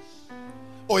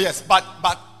 Oh yes, but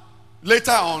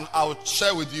later on I'll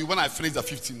share with you when I finish the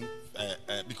 15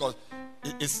 because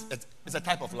it's a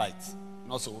type of light.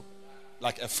 And also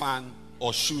like a fan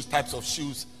or shoes, types of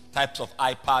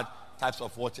iPad, types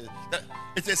of watches.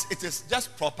 It is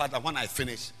just proper that when I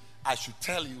finish, I should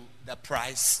tell you the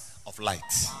price of light.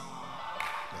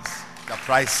 Yes, the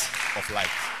price of light.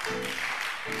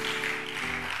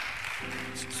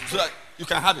 So that you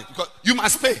can have it. Because you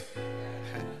must pay.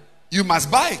 You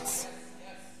must buy it.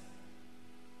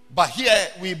 But here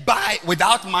we buy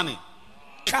without money.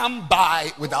 Come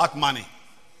buy without money.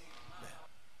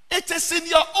 It is in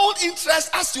your own interest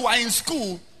as you are in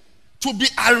school to be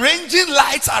arranging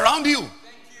lights around you.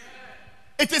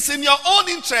 It is in your own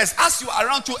interest as you are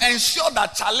around to ensure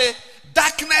that, Charlie,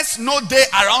 darkness no day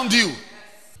around you.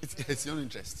 It's your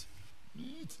interest.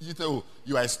 You know,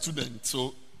 you are a student,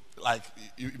 so like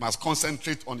you must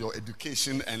concentrate on your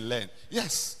education and learn.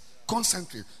 Yes,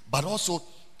 concentrate. But also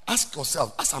ask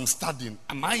yourself, as I'm studying,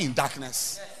 am I in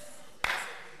darkness?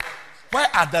 Where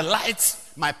are the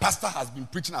lights my pastor has been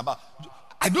preaching about?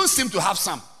 I don't seem to have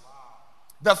some.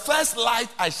 The first light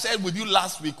I shared with you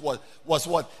last week was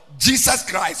what? Jesus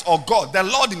Christ or God, the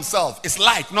Lord himself is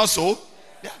light, not so?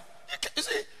 Yeah. You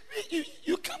see,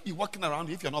 you can't be walking around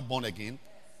if you're not born again.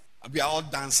 We are all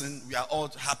dancing, we are all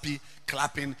happy,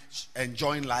 clapping,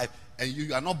 enjoying life, and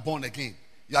you are not born again.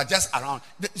 You are just around.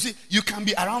 You see, you can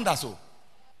be around us all.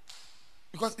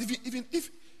 Because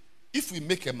if we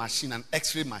make a machine, an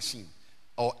X-ray machine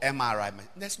or MRI machine,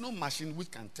 there's no machine which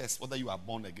can test whether you are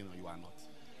born again or you are not.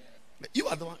 You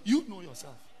are the one, you know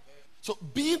yourself. So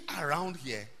being around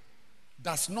here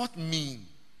does not mean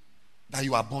that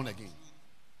you are born again.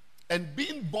 And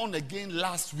being born again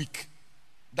last week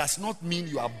does not mean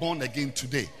you are born again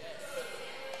today.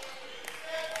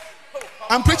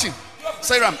 I'm preaching.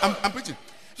 Sarah, I'm preaching.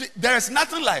 See, there is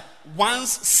nothing like once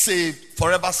saved,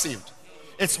 forever saved.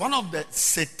 It's one of the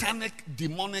satanic,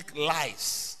 demonic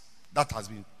lies that has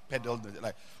been peddled.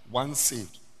 Like once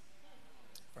saved,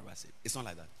 forever saved. It's not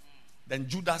like that. Then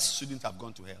Judas shouldn't have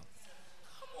gone to hell.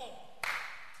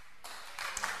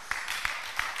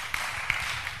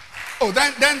 Oh,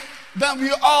 then we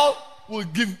all will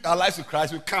give our lives to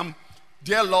Christ. We come,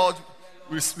 dear Lord,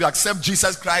 we accept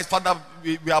Jesus Christ. Father,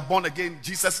 we are born again. In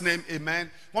Jesus' name, amen.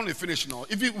 When we finish now,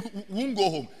 if we won't go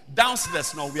home,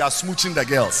 downstairs now, we are smooching the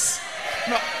girls.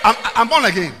 No, I'm born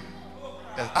again.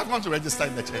 Yes, I'm going to register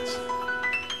in the church.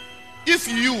 If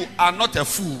you are not a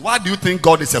fool, why do you think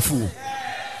God is a fool?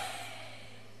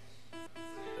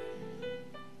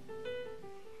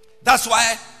 That's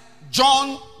why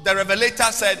John the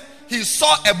Revelator said he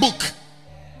saw a book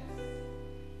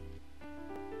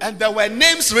and there were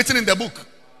names written in the book,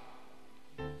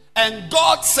 and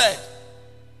God said,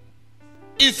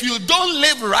 if you don't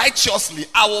live righteously,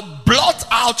 I will blot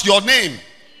out your name.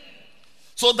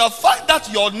 So the fact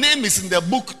that your name is in the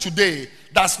book today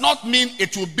does not mean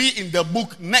it will be in the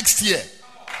book next year.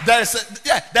 There's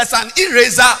an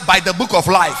eraser by the book of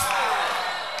life.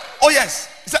 Oh yes.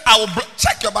 He said, I will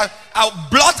check your Bible. I will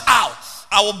blot out.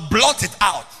 I will blot it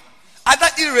out. Either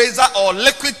eraser or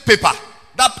liquid paper.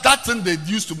 That thing they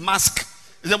used to mask.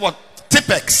 Is that what?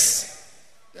 Tipex.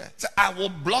 Yeah. So I will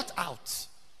blot out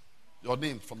your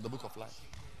name from the book of life.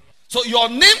 So your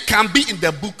name can be in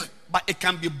the book, but it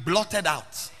can be blotted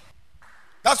out.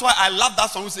 That's why I love that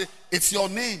song. We say, it's your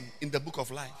name in the book of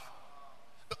life.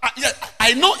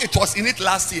 I know it was in it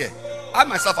last year. I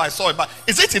myself, I saw it, but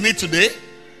is it in it today?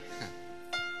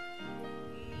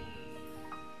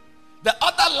 The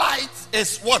other light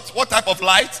is what? What type of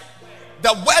light?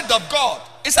 The word of God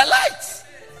is a light.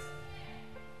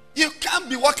 You can't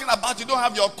be walking about, you don't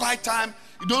have your quiet time,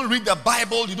 you don't read the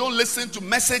Bible, you don't listen to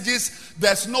messages,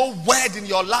 there's no word in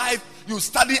your life. You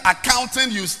study accounting,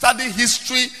 you study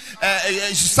history,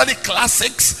 you study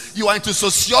classics, you are into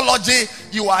sociology,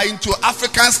 you are into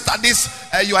African studies,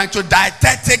 you are into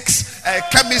dietetics,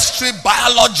 chemistry,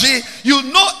 biology. You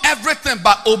know everything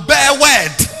but obey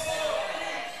word.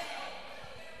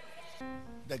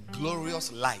 The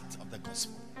glorious light of the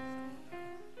gospel.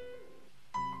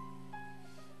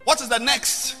 What is the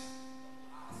next?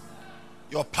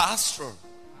 Your pastor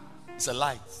is a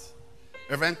light.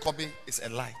 Reverend Kobe is a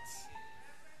light.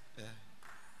 Yeah.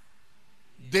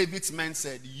 David's men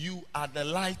said, you are the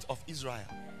light of Israel.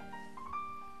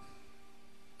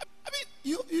 I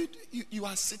mean, you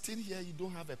are sitting here, you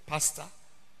don't have a pastor.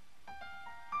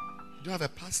 You don't have a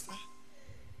pastor.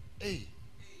 Hey,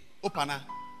 Opana.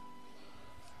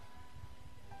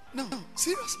 No,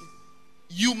 seriously.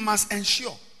 You must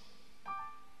ensure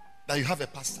that you have a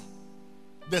pastor.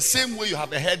 The same way you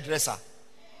have a hairdresser.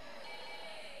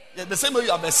 Yeah, the same way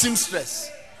you have a seamstress.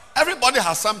 Everybody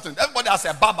has something. Everybody has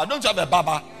a barber. Don't you have a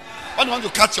barber? When you want to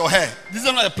cut your hair, this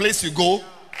is not a place you go.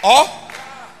 Or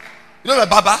you don't have a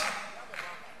barber.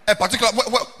 A particular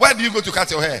where do you go to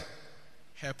cut your hair?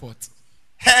 Hairport.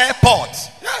 Hairport.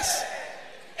 Yes.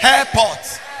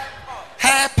 Hairport.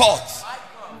 Hairport.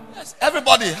 Yes.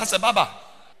 Everybody has a barber.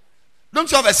 Don't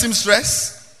you have a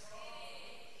seamstress?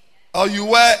 Or you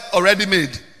were already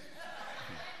made?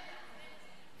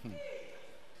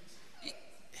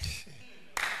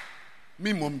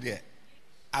 Me, mom, dear,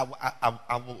 I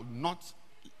will not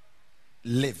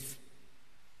live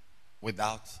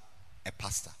without a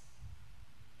pastor.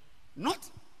 Not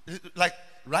like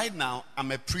right now,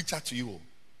 I'm a preacher to you.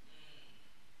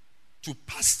 To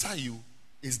pastor you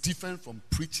is different from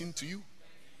preaching to you.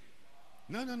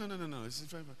 No. It's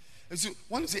different. So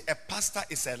when you say a pastor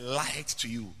is a light to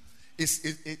you,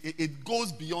 it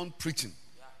goes beyond preaching.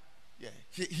 Yeah,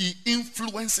 he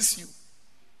influences you.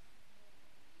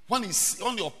 When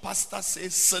your pastor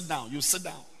says sit down, you sit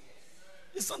down.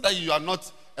 It's not that you are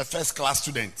not a first class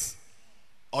student,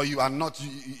 or you are not.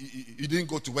 You didn't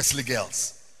go to Wesley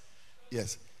Girls.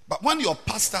 Yes, but when your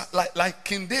pastor, like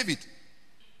King David,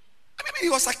 maybe he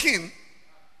was a king,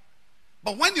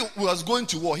 but when he was going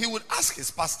to war, he would ask his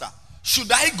pastor,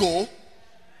 "Should I go?"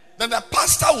 Then the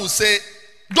pastor will say,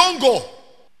 "Don't go,"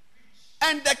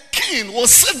 and the king will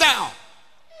sit down.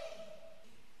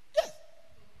 Yes.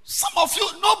 Some of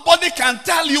you, nobody can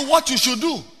tell you what you should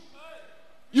do.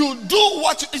 You do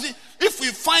what you see. If we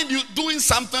find you doing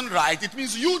something right, it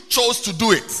means you chose to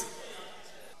do it.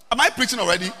 Am I preaching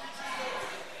already?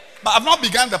 But I've not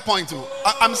begun the point.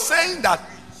 I'm saying that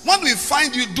when we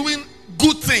find you doing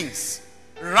good things,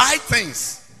 right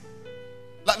things,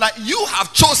 like you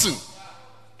have chosen,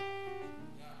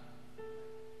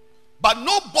 but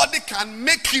nobody can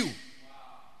make you,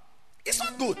 it's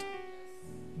not good.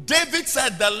 David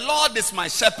said, "The Lord is my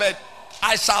shepherd,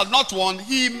 I shall not want.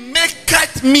 He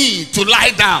maketh me to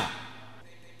lie down."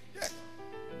 Yeah.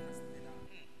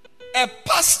 A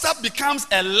pastor becomes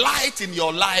a light in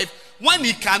your life when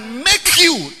he can make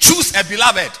you choose a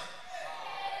beloved.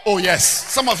 Oh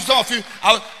yes, some of you,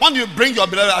 when you bring your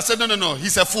beloved, I said, no,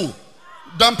 he's a fool.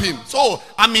 Dump him. So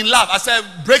I'm in love. I said,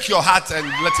 break your heart and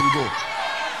let him go.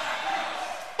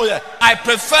 Oh yeah, I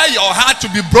prefer your heart to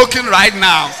be broken right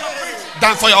now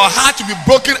than for your heart to be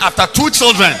broken after 2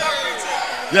 children.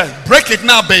 Yes, break it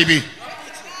now, baby.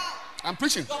 I'm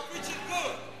preaching.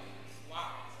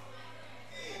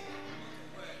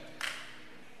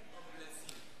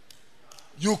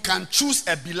 You can choose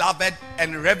a beloved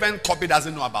and Reverend Kobe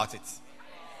doesn't know about it.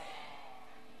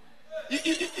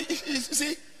 You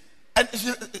see, and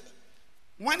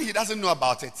when he doesn't know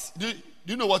about it, do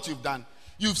you know what you've done?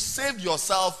 You've saved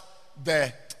yourself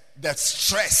the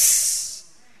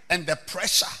stress and the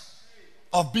pressure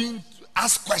of being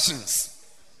asked questions.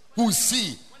 Who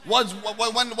see? What is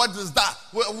that?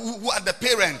 Who are the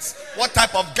parents? What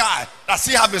type of guy? Does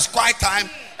he have his quiet time?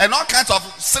 And all kinds of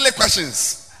silly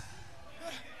questions.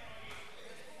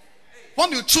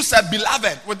 When you choose a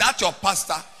beloved without your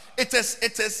pastor, there's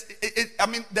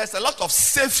a lot of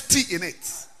safety in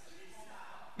it.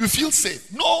 You feel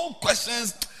safe. No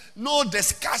questions, no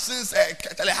discussions.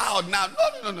 How now?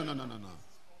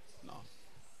 No.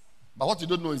 But what you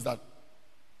don't know is that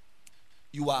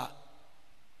you are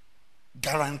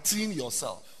guaranteeing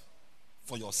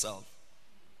for yourself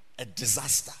a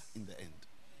disaster in the end.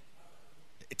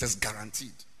 It is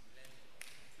guaranteed.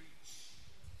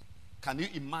 Can you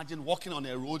imagine walking on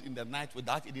a road in the night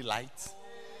without any lights?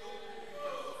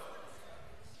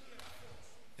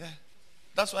 Yeah.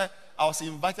 That's why I was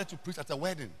invited to preach at a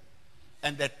wedding.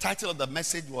 And the title of the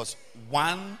message was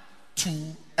 1,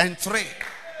 2, and 3.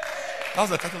 That was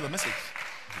the title of the message.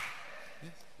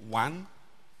 1,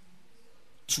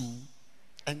 2,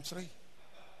 and 3.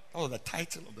 That was the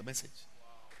title of the message.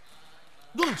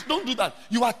 Don't do that.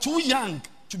 You are too young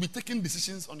to be taking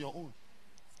decisions on your own.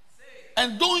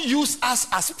 And don't use us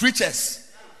as preachers.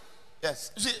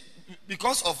 Yes. You see,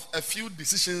 because of a few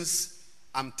decisions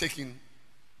I'm taking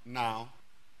now,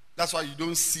 that's why you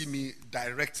don't see me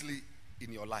directly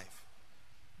in your life.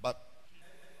 But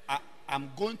I'm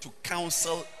going to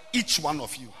counsel each one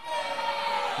of you.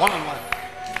 One-on-one.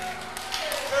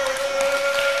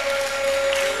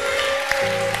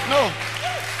 No.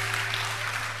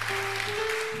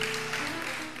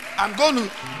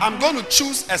 I'm going to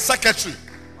choose a secretary.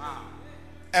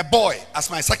 A boy as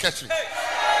my secretary.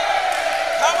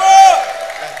 Come on.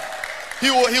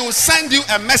 He will send you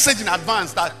a message in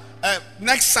advance that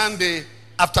next Sunday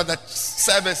after the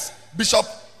service, Bishop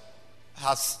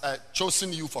has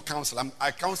chosen you for counsel.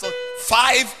 I counsel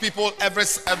 5 people every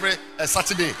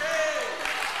Saturday.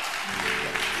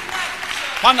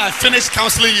 When I finish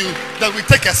counseling you, then we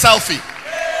take a selfie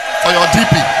for your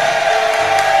DP.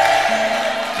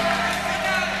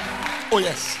 Oh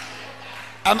yes.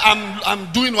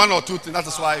 I'm doing 1 or 2 things. That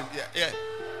is why. Yeah.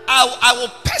 I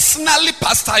will personally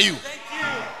pastor you.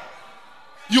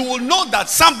 You will know that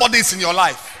somebody is in your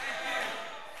life.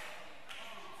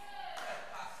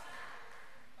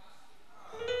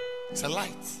 It's a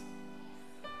light.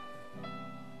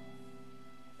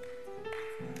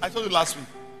 I told you last week.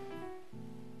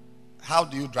 How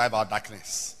do you drive out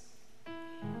darkness?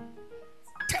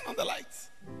 Turn on the lights.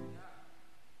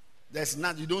 There's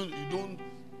not. You don't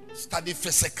study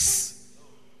physics.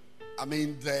 I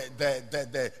mean,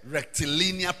 the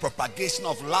rectilinear propagation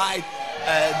of light.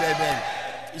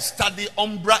 You study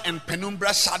umbra and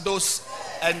penumbra shadows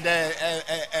and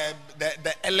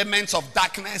the elements of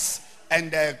darkness.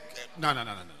 And no.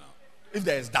 If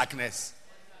there is darkness,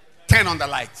 turn on the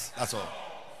light. That's all.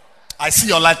 I see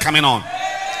your light coming on.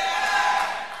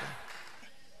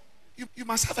 You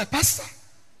must have a pastor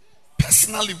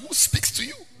personally who speaks to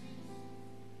you.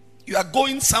 You are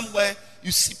going somewhere,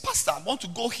 you see, Pastor, I want to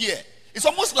go here. It's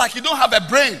almost like you don't have a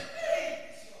brain.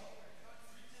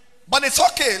 But it's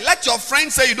okay. Let your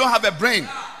friend say you don't have a brain.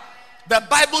 The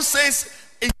Bible says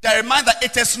in Jeremiah that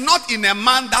it is not in a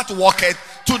man that walketh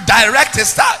to direct his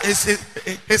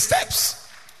steps.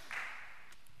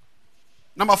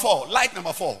 Number 4, light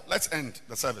number 4. Let's end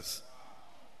the service.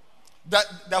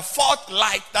 The fourth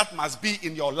light that must be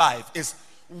in your life is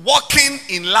walking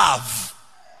in love.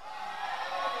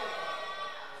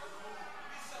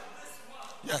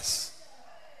 Yes.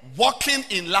 Walking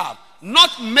in love.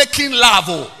 Not making love.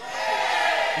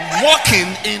 Walking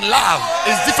in love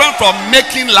is different from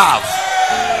making love.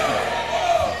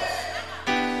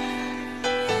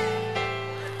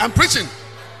 I'm preaching.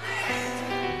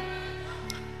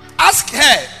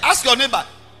 Ask your neighbor,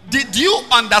 did you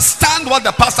understand what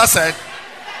the pastor said?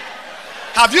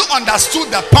 Have you understood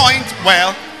the point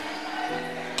well?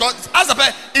 Because as a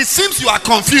parent, it seems you are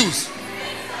confused.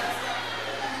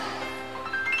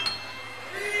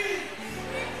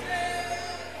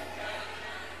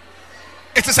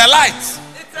 It is a light.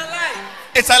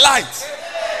 It's a light.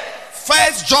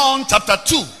 1 John chapter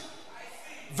 2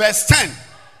 verse 10.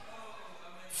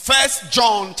 1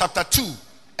 John chapter 2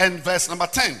 and verse number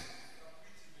 10.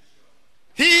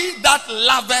 He that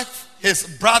loveth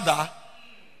his brother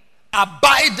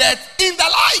abideth in the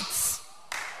light.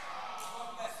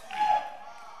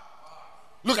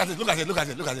 Look at it.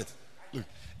 Look.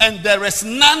 And there is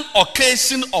none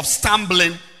occasion of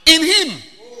stumbling in him.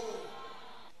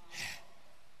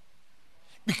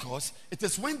 Because it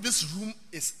is when this room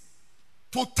is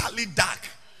totally dark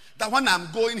that when I'm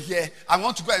going here, I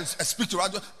want to go and speak to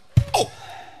Radio. Oh!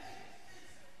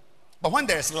 But when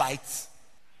there is light,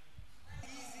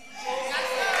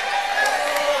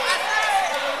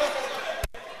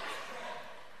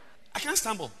 I can't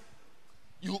stumble.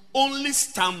 You only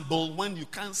stumble when you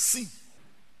can't see.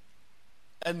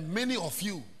 And many of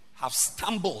you have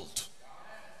stumbled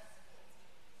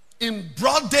in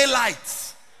broad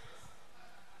daylight.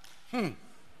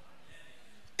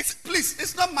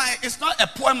 It's not a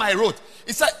poem I wrote.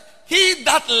 It said, he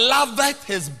that loveth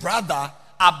his brother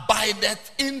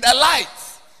abideth in the light.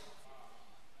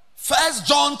 1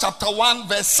 John chapter 1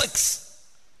 verse 6.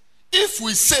 If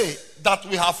we say that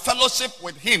we have fellowship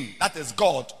with him, that is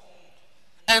God,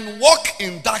 and walk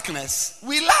in darkness,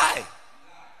 we lie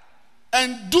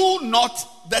and do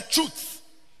not the truth.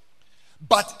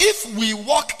 But if we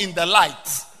walk in the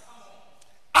light,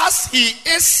 as he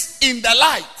is in the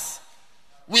light,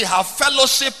 we have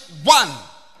fellowship one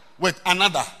with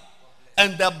another.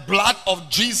 And the blood of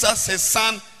Jesus, his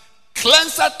son,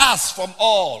 cleanseth us from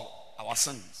all our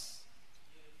sins.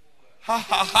 Ha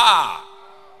ha ha.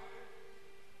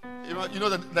 You know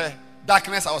the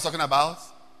darkness I was talking about?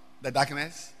 The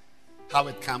darkness? How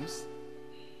it comes?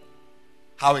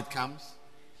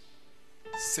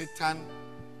 Satan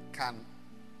can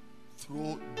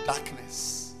throw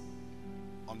darkness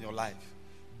on your life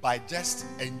by just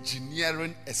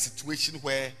engineering a situation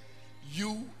where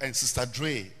you and Sister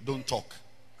Dre don't talk.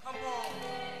 Come on.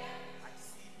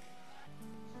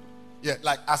 Yeah,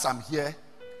 like as I'm here,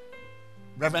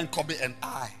 Reverend Kobe and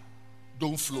I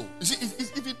don't flow. You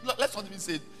see, let's not even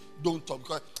say don't talk,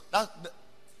 because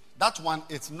that one,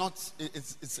 it's not,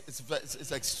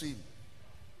 it's extreme.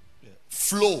 Yeah.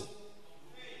 Flow.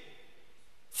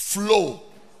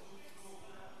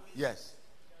 Yes.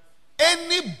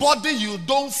 Anybody you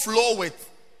don't flow with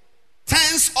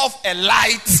turns off a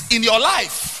light in your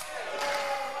life.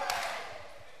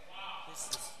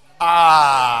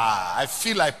 I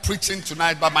feel like preaching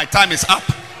tonight, but my time is up.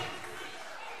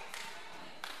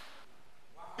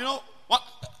 You know what?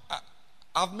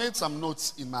 I've made some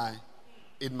notes in my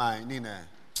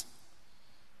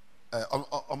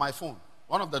on my phone.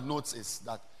 One of the notes is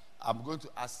that I'm going to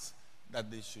ask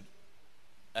that they should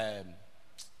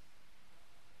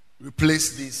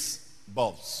replace these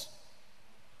bulbs,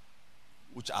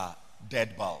 which are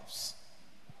dead bulbs.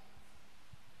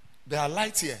 There are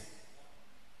lights here.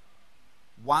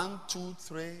 1, 2,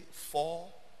 3, 4,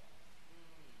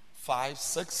 5,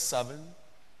 6, 7,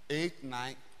 8,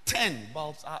 9, 10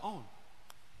 bulbs are on.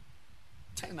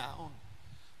 10 are on.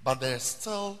 But there's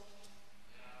still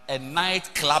a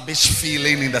nightclubish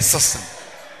feeling in the system.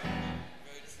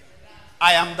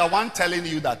 I am the one telling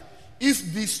you that if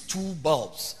these two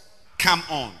bulbs come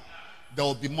on, there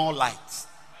will be more light.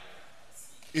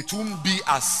 It won't be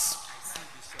as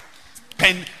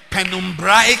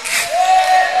penumbraic.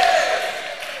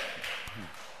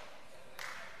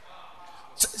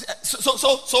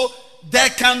 So there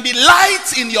can be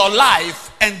light in your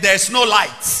life and there's no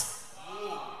light.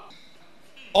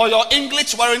 Or your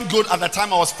English weren't good at the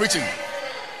time I was preaching.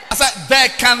 I said there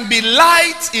can be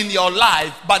light in your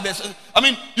life, but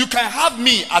you can have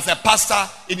me as a pastor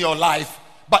in your life,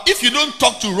 but if you don't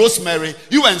talk to Rosemary,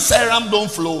 you and Sarah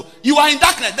don't flow. You are in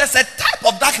darkness. There's a type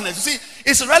of darkness. You see,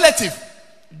 it's relative.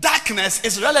 Darkness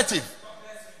is relative.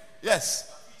 Yes,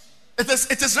 it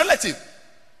is relative.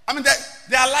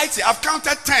 There are lights here. I've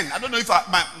counted 10. I don't know if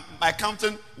my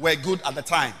counting were good at the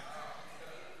time.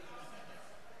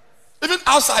 Even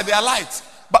outside there are lights,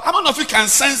 but how many of you can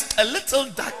sense a little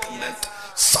darkness?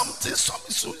 Something,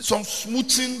 some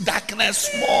smoothing darkness,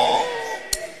 small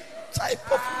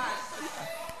type of.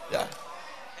 Yeah.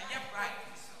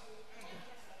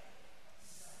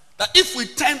 That if we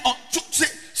turn on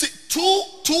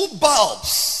two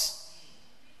bulbs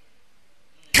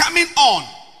coming on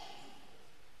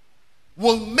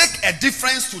will make a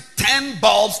difference to 10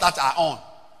 bulbs that are on.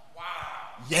 Wow.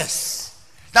 Yes.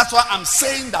 That's why I'm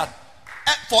saying that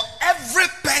for every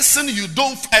person you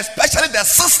don't, especially the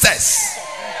sisters.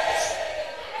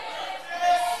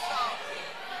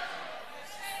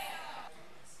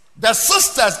 The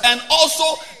sisters, and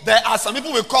also there are some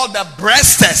people we call the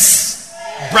breasters.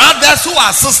 Brothers who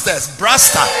are sisters,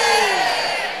 braster.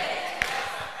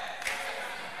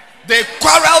 They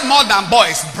quarrel more than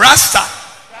boys, braster.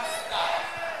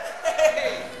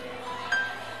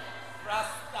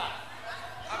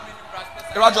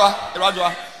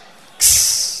 Irajua.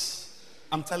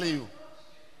 I'm telling you,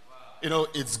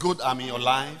 it's good I'm in your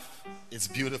life. It's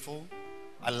beautiful.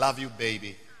 I love you,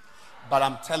 baby. But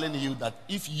I'm telling you that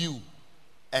if you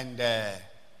and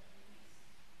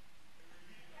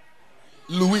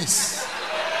Luis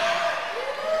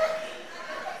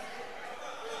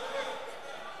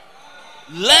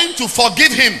learn to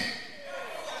forgive him,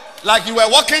 like you were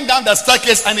walking down the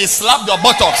staircase and he slapped your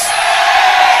buttocks.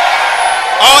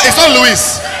 Oh, it's not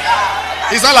Luis.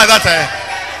 It's not like that.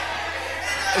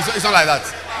 It's not like that.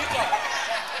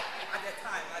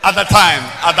 At that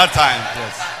time,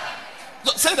 yes.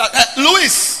 So say that,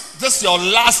 Luis, this is your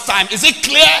last time. Is it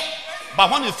clear? But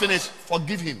when you finish,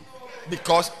 forgive him,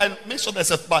 and make sure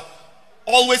there's but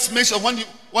always make sure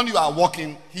when you are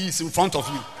walking, he is in front of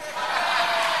you.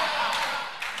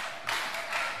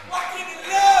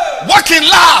 Walk in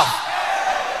love.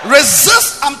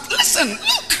 Resist. Listen.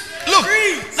 Look.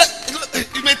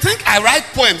 You may think I write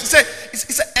poems. He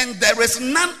said, and there is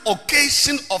none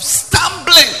occasion of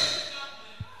stumbling.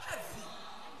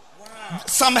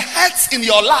 Some hurts in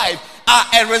your life are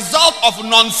a result of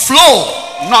non-flow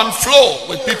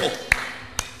with people.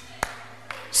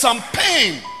 Some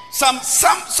pain,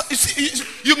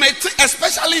 you may think,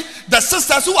 especially the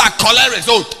sisters who are choleric.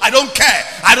 Oh, I don't care.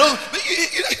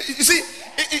 You see,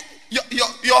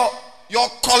 your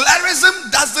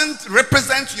cholerism doesn't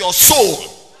represent your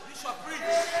soul.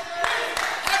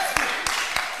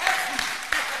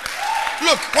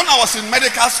 Look, when I was in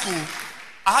medical school,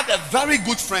 I had a very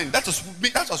good friend. That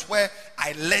was where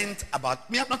I learned about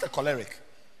me. I'm not a choleric.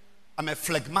 I'm a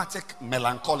phlegmatic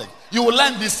melancholic. You will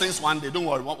learn these things one day. Don't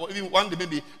worry. One day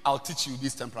maybe I'll teach you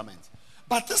this temperament.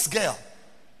 But this girl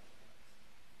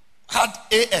had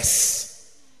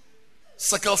AS,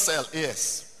 sickle cell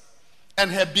AS.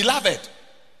 And her beloved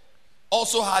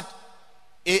also had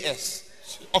AS,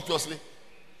 obviously.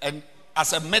 And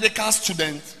as a medical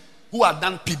student who had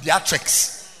done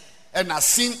pediatrics and has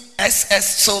seen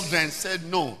SS children, said,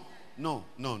 no.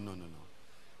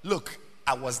 Look,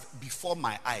 I was before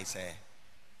my eyes.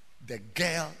 The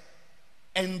girl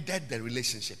ended the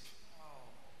relationship.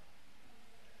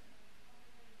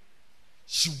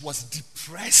 She was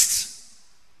depressed.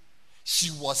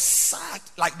 She was sad.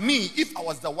 Like me, if I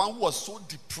was the one who was so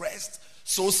depressed,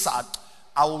 so sad,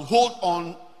 I would hold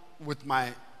on with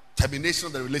my termination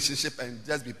of the relationship and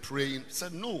just be praying.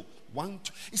 Said no.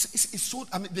 It's so.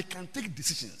 They can take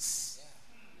decisions.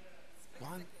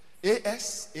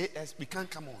 AS, we can't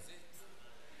come on.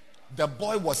 The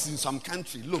boy was in some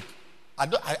country. Look, I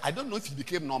don't know if he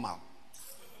became normal.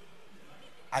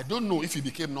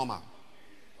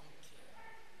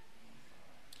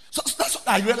 So that's what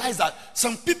I realized, that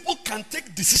some people can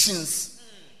take decisions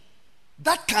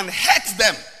that can hurt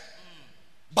them,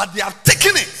 but they have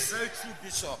taken it. Very true,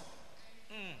 Bishop.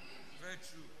 Very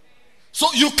true. So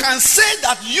you can say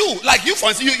that you, like you, for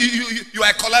instance, you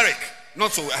are choleric.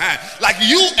 Not so, like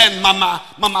you and Mama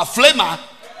Flamer,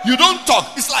 you don't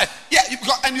talk. It's like, yeah,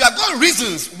 and you have got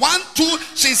reasons. 1, 2,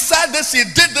 she said this, she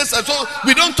did this, and so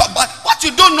we don't talk. But what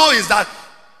you don't know is that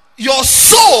your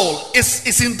soul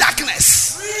is in darkness.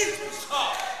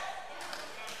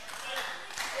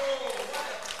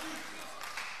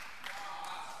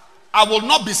 I will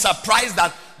not be surprised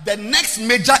that the next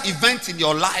major event in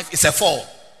your life is a fall.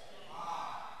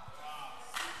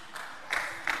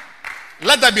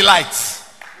 Let there be light.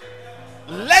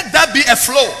 Let there be a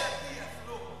flow.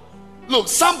 Look,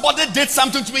 somebody did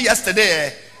something to me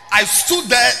yesterday. I stood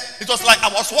there. It was like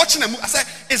I was watching a movie. I said,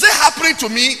 is it happening to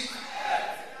me?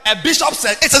 A bishop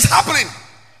said, it is happening.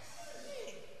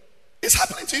 It's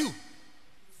happening to you.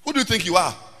 Who do you think you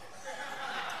are?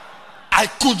 I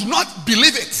could not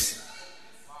believe it.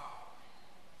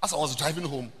 As I was driving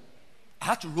home, I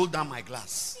had to roll down my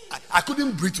glass. I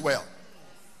couldn't breathe well.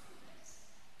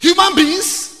 Human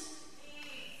beings.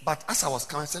 But as I was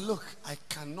coming, I said, look, I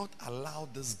cannot allow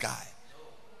this guy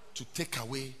to take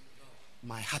away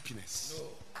my happiness.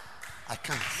 I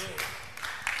can't.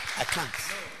 I can't.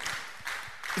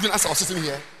 Even as I was sitting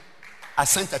here, I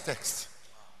sent a text.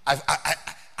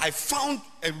 I found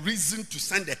a reason to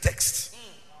send a text.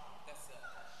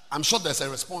 I'm sure there's a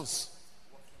response.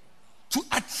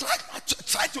 I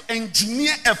try to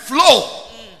engineer a flow.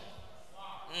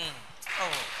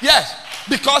 Yes,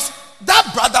 because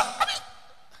that brother,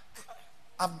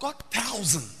 I've got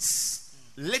thousands,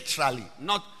 literally,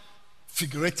 not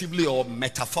figuratively or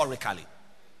metaphorically,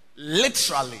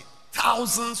 literally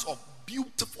thousands of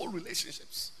beautiful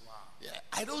relationships. Yeah,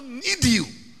 I don't need you.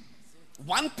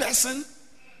 One person,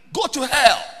 go to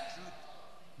hell.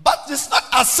 But it's not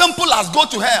as simple as go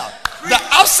to hell. The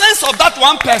absence of that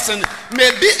one person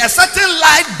may be a certain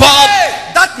light bulb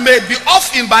that may be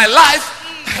off in my life.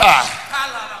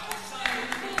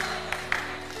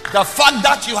 The fact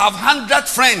that you have 100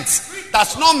 friends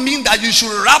does not mean that you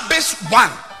should rubbish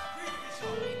one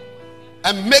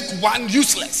and make one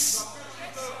useless.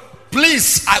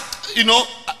 Please,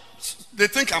 they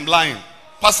think I'm lying.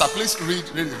 Pastor, please read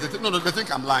it. No, they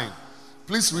think I'm lying.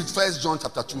 Please read 1 John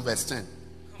chapter 2 verse 10.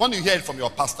 When you hear it from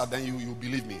your pastor, then you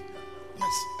believe me.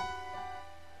 Yes.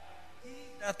 He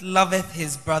that loveth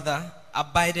his brother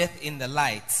abideth in the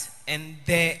light, and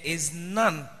there is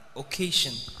none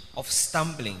occasion of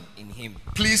stumbling in him.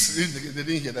 Please read. They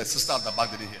didn't hear. The sister at the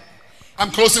back didn't hear.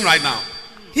 I'm closing right now.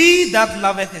 He that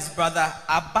loveth his brother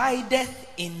abideth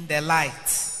in the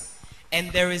light,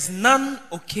 and there is none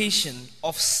occasion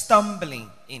of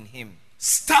stumbling in him.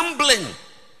 Stumbling.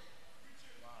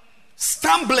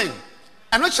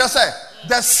 And what shall I say?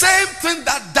 The same thing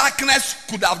that darkness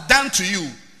could have done to you,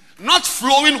 not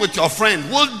flowing with your friend,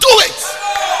 will do it.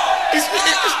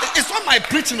 It's not my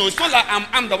preaching. It's not like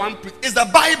I'm the one preaching. It's the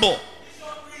Bible.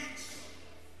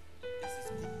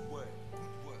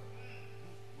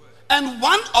 And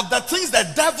one of the things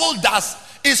the devil does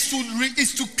is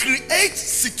to create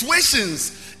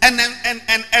situations and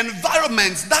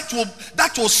environments that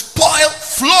will spoil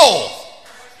flow.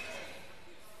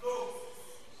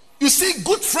 You see,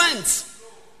 good friends,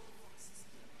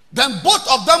 then both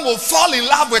of them will fall in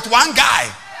love with one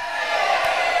guy.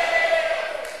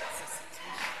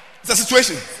 It's a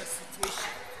situation.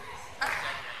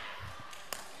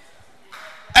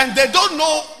 And they don't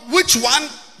know which one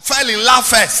fell in love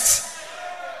first.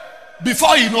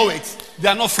 Before you know it, they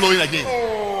are not flowing again.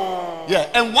 Yeah.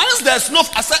 And once there's no,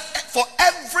 I said, for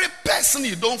every person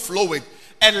you don't flow with,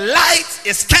 a light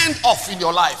is turned off in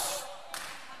your life.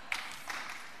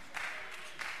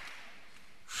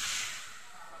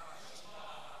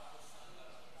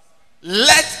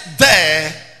 Let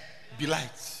there be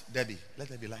light. Debbie, let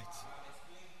there be light.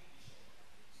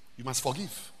 You must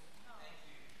forgive.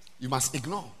 You must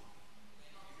ignore.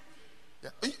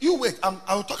 Yeah. You wait.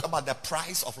 I will talk about the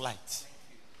price of light.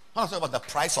 When I talk about the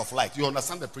price of light, you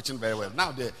understand the preaching very well.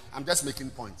 Now, I'm just making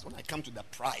points. When I come to the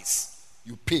price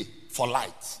you pay for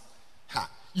light,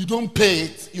 you don't pay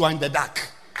it, you are in the dark.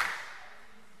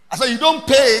 I said, you don't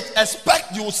pay it,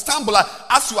 expect you will stumble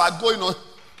as you are going on.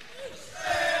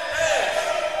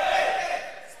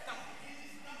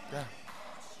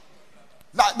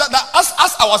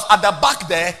 As I was at the back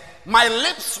there, my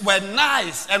lips were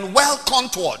nice and well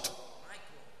contoured.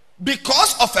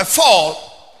 Because of a fall,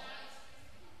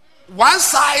 one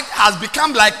side has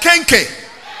become like kenke.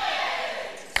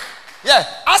 Yeah,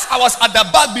 as I was at the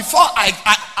back before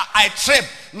I tripped,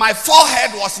 my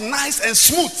forehead was nice and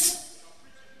smooth.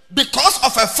 Because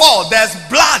of a fall, there's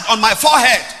blood on my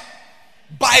forehead.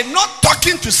 By not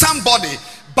talking to somebody,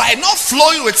 by not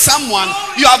flowing with someone,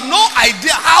 you have no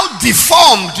idea how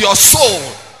deformed your soul.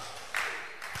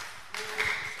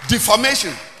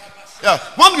 Deformation. Yeah.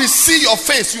 When we see your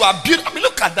face, you are beautiful. I mean,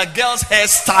 look at the girl's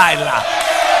hairstyle.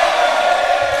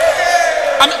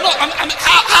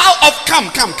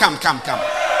 Come.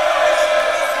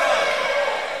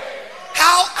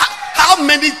 How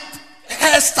many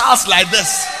hairstyles like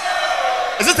this?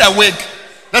 Is it a wig?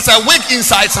 There's a wig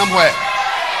inside somewhere.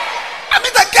 I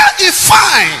mean, the girl is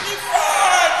fine.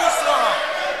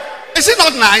 Is it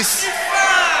not nice?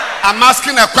 I'm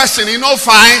asking a question. You know,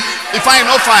 fine. If I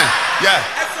know, fine. Yeah.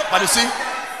 But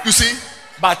you see,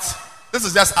 but this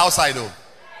is just outside though.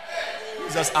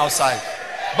 It's just outside.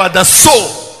 But the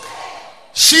soul,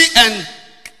 she and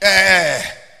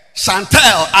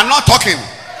Chantel are not talking.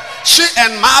 She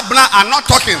and Mabna are not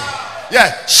talking.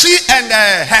 Yeah, she and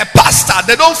her pastor,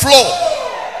 they don't flow.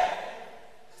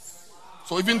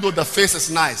 So even though the face is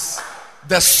nice,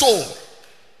 the soul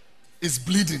is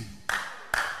bleeding.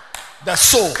 The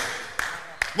soul,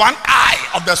 one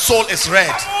eye of the soul is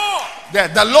red.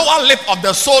 The lower lip of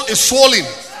the soul is swollen.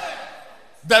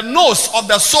 The nose of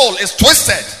the soul is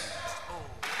twisted.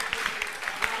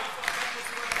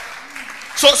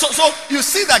 So you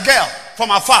see the girl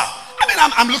from afar. I mean,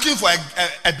 I'm looking for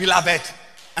a beloved,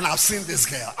 and I've seen this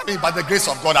girl. I mean, by the grace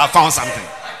of God, I found something.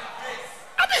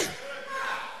 I mean,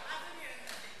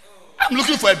 I'm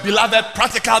looking for a beloved,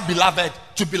 practical beloved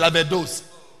to beloved those.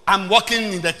 I'm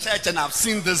walking in the church and I've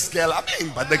seen this girl. I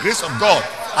mean, by the grace of God,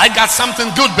 I got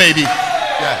something good, baby.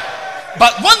 Yeah.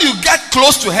 But when you get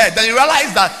close to her, then you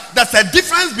realize that there's a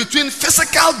difference between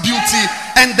physical beauty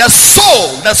and the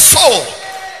soul.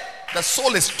 The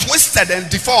soul is twisted and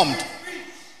deformed.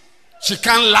 She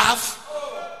can't laugh.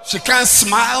 She can't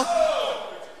smile.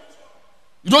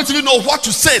 You don't even know what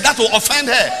to say. That will offend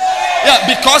her. Yeah,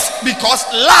 because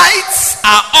lights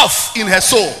are off in her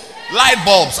soul. Light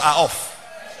bulbs are off.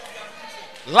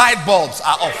 Light bulbs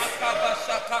are off.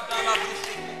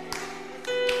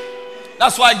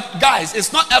 That's why, guys,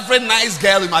 it's not every nice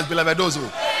girl you must be levedozo.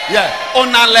 Yeah.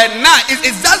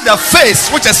 It's just the face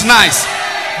which is nice,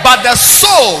 but the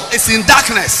soul is in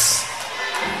darkness.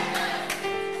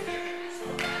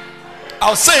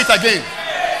 I'll say it again.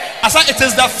 I said it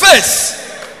is the face.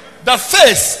 The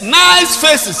face, nice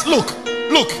faces. Look,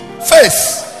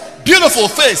 face, beautiful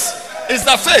face is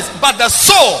the face, but the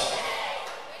soul.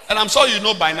 And I'm sure you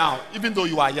know by now, even though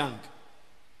you are young,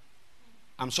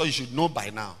 I'm sure you should know by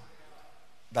now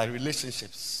that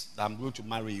relationships that I'm going to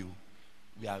marry you,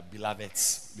 we are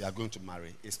beloveds, we are going to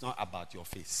marry. It's not about your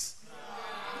face.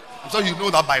 I'm sure you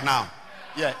know that by now.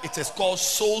 Yeah, it is called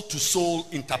soul to soul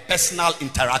interpersonal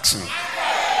interaction. Yeah.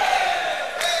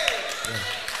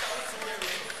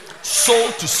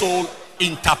 Soul to soul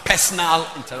interpersonal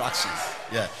interaction.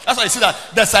 Yeah. That's why you see that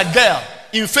there's a girl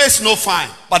in face no fine,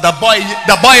 but the boy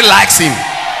likes him.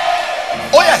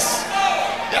 Oh yes.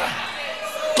 Yeah.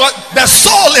 But the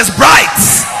soul is bright.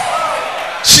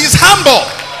 She's humble.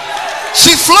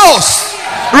 She flows.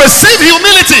 Receive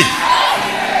humility.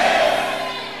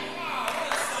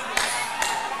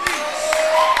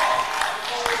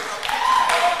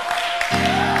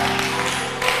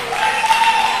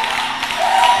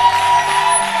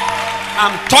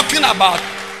 I'm talking about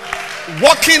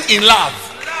walking in love.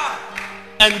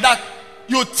 And that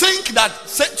you think that,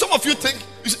 some of you think,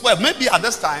 well, maybe at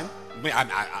this time,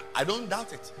 I don't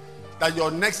doubt it, that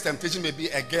your next temptation may be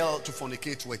a girl to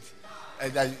fornicate with,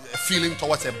 a feeling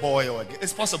towards a boy or a girl.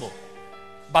 It's possible.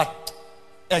 But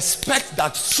expect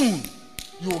that soon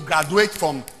you will graduate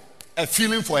from a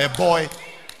feeling for a boy,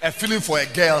 a feeling for a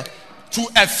girl, to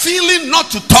a feeling not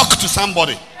to talk to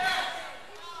somebody.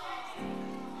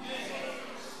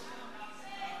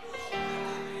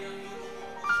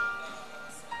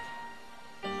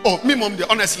 Oh, me mom,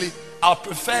 honestly, I'll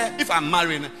prefer, if I'm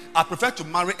marrying, I prefer to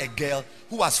marry a girl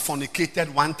who has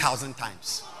fornicated 1,000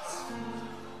 times.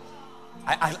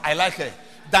 I like her.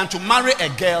 Than to marry a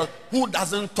girl who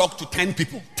doesn't talk to 10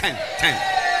 people. 10.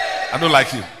 I don't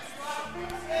like you.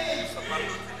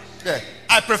 Yeah.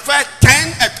 I prefer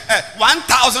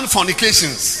 1,000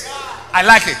 fornications. I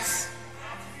like it.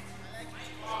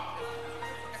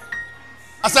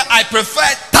 I said, I prefer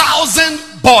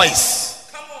 1,000 boys.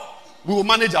 We will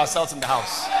manage ourselves in the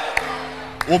house.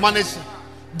 We'll manage.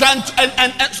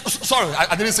 Sorry,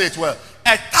 I didn't say it well.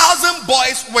 1,000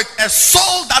 boys with a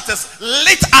soul that is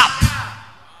lit up.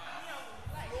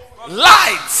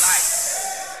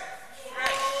 Lights.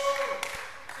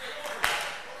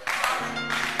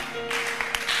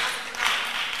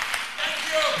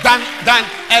 Than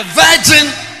a virgin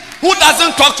who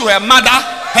doesn't talk to her mother,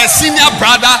 her senior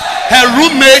brother, her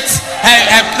roommate,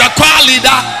 the choir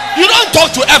leader. You don't talk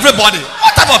to everybody.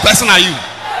 What type of person are you?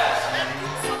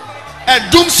 A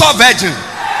doomsaw virgin.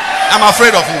 I'm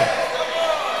afraid of you.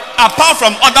 Apart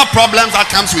from other problems that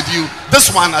comes with you, this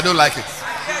one I don't like it.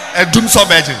 A doomsaw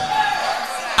virgin.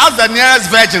 As the nearest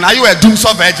virgin, are you a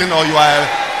doomsaw virgin or you are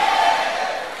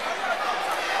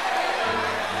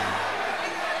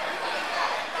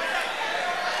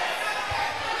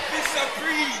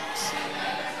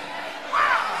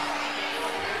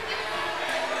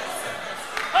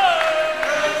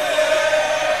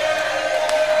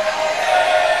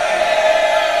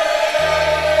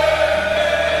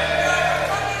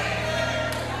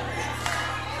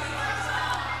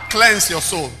cleanse your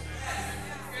soul,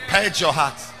 purge your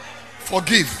heart,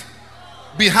 forgive,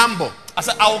 be humble. I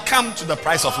said, I will come to the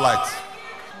price of light.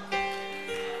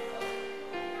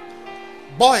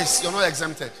 Boys, you're not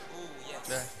exempted.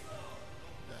 Yeah.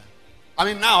 I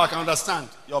mean, now I can understand.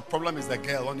 Your problem is the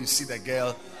girl. When you see the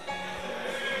girl,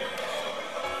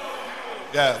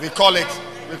 yeah, we call it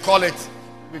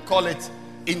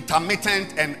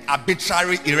intermittent and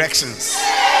arbitrary erections.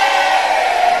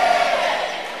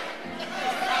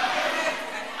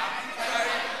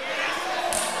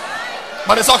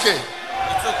 But it's okay.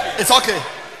 It's okay.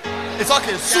 It's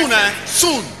okay.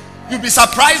 Soon, you'll be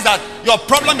surprised that your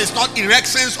problem is not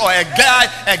erections or a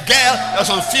girl or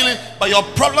some feeling, but your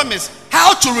problem is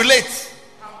how to relate.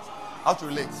 How to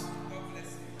relate.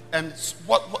 And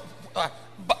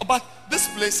but this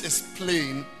place is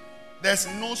plain. There's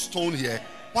no stone here.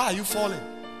 Why are you falling?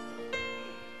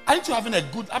 Aren't you having a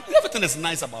good? Everything is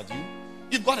nice about you.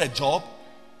 You've got a job.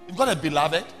 You've got a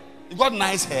beloved. You've got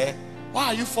nice hair. Why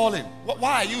are you falling?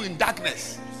 Why are you in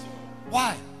darkness?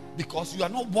 Why? Because you are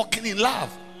not walking in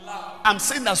love. I'm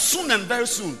saying that soon and very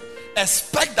soon,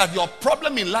 expect that your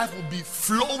problem in life will be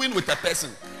flowing with a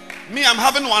person. Me, I'm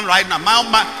having one right now.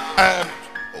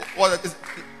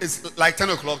 It's like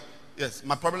 10 o'clock. Yes,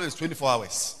 my problem is 24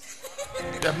 hours.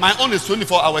 Yeah, my own is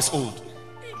 24 hours old.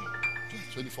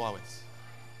 24 hours.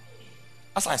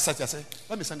 As I said, I said,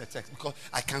 let me send a text because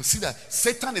I can see that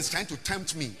Satan is trying to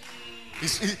tempt me.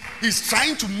 He's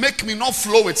trying to make me not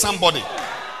flow with somebody.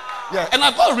 Yeah, and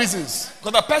I've got reasons.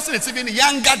 Because the person is even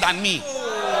younger than me.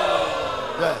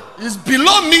 Yeah, he's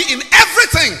below me in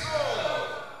everything.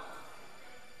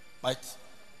 But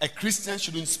a Christian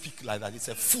shouldn't speak like that. It's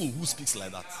a fool who speaks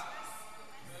like that.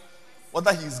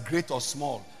 Whether he is great or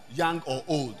small, young or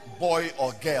old, boy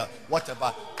or girl,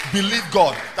 whatever, believe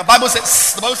God. The Bible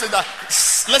says that.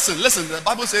 Listen. The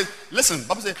Bible says,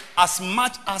 as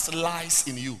much as lies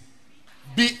in you,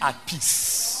 be at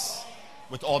peace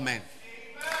with all men.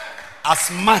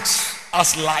 As much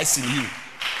as lies in you,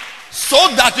 so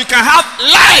that you can have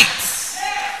light.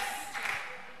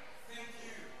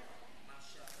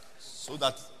 So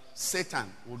that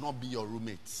Satan will not be your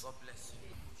roommate.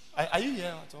 Are you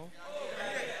here at all?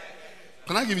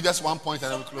 Can I give you just one point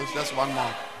and then we close? Just one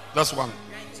more. Just one.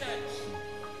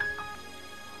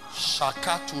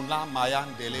 Shakatula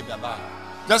mayan dele baba.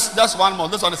 Just one more.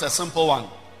 This one is a simple one.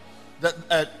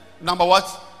 Number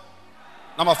what?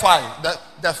 Number 5.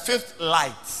 The fifth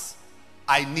light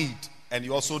I need, and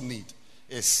you also need,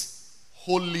 is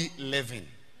holy living.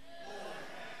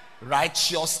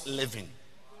 Righteous living.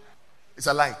 It's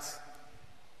a light.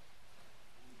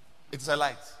 It's a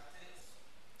light.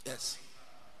 Yes.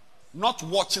 Not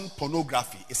watching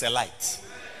pornography is a light.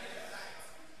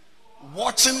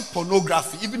 Watching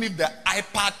pornography, even if the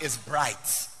iPad is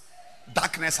bright,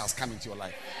 darkness has come into your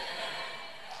life.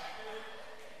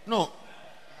 No.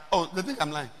 Oh, they think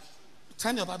I'm lying.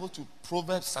 Turn your Bible to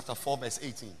Proverbs chapter 4, verse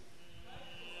 18.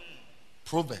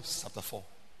 Proverbs chapter 4,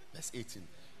 verse 18.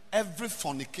 Every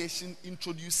fornication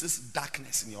introduces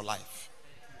darkness in your life.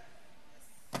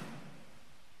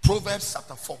 Proverbs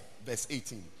chapter 4, verse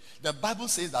 18. The Bible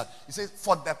says that, it says,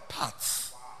 for the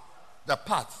path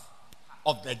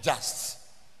of the just.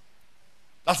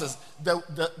 That is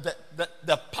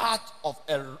the path of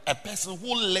a person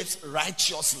who lives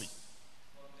righteously.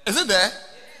 Is it there?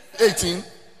 18.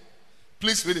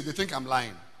 Please read it. They think I'm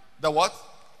lying. The what?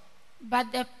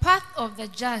 But the path of the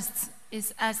just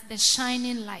is as the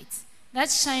shining light that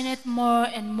shineth more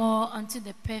and more unto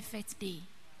the perfect day.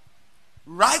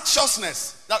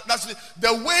 Righteousness, that's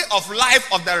the way of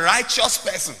life of the righteous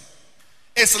person,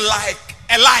 is like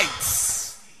a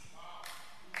light.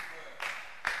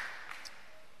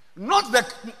 Not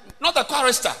the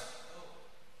chorister,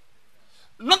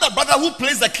 not the brother who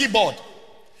plays the keyboard,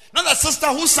 not the sister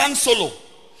who sang solo,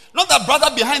 not the brother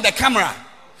behind the camera,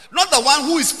 not the one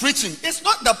who is preaching. It's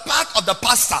not the path of the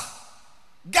pastor.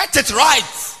 Get it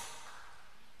right.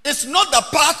 It's not the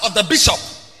path of the bishop.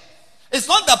 It's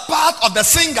not the path of the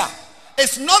singer.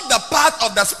 It's not the path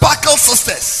of the Sparkle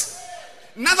Sisters.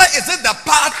 Neither is it the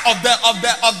part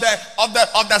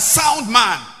of the sound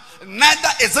man. Neither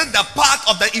is it the part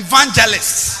of the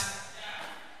evangelist.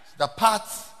 It's the part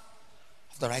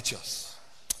of the righteous.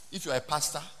 If you are a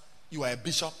pastor, you are a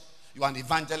bishop, you are an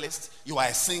evangelist, you are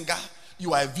a singer,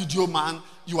 you are a video man,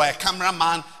 you are a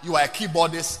cameraman, you are a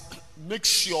keyboardist, make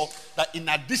sure that in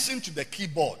addition to the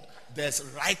keyboard, there's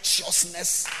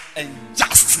righteousness and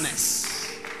justness.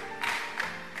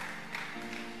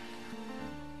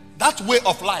 That way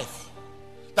of life,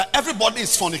 that everybody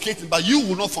is fornicating, but you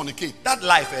will not fornicate. That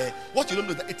life, what you don't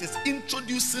know, that it is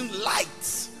introducing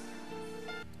light.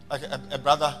 Like a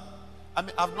brother, a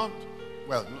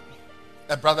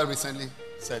brother recently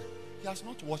said he has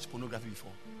not watched pornography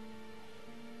before.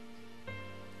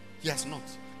 He has not.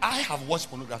 I have watched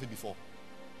pornography before.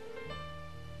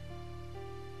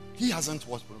 He hasn't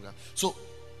watched pornography. So,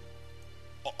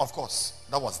 of course,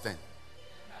 that was then.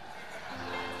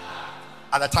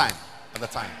 At the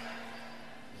time.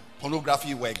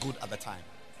 Pornography were good at the time.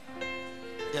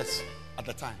 Yes, at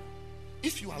the time.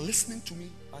 If you are listening to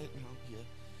me right now here,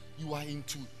 you are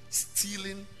into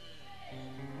stealing,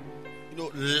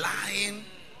 lying,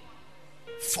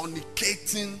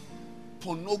 fornicating,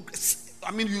 pornography.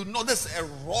 There's a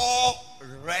raw,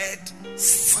 red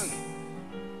sin.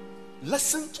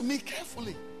 Listen to me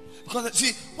carefully. Because,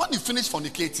 see, when you finish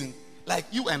fornicating, like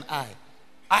you and I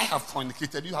have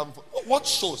fornicated, you haven't. What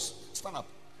shows? Stand up.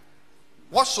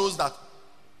 What shows that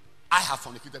I have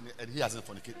fornicated and he hasn't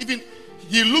fornicated? Even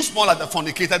he looks more like the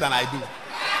fornicator than I do.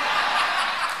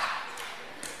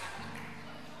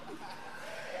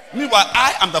 Meanwhile,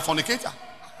 I am the fornicator,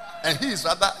 and he is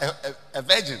rather a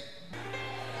virgin.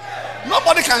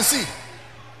 Nobody can see.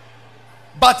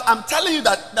 But I'm telling you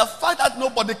that the fact that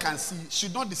nobody can see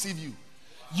should not deceive you.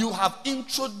 You have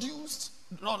introduced,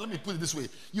 no, let me put it this way.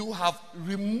 You have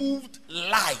removed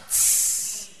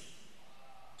lights.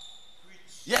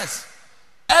 Yes.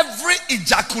 Every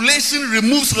ejaculation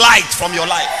removes light from your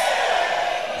life.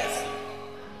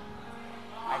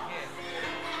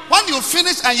 When you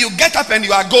finish and you get up and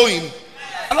you are going,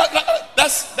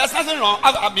 there's nothing wrong.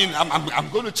 I'm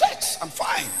going to church. I'm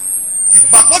fine.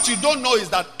 But what you don't know is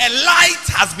that a light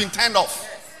has been turned off.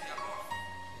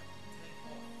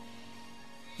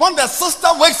 When the sister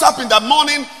wakes up in the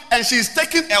morning and she's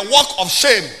taking a walk of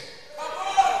shame,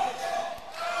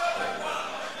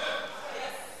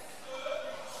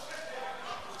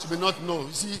 she may not know.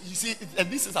 You see, and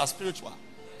this is our spiritual.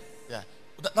 Yeah.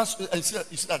 You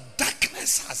see that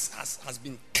darkness has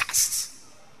been cast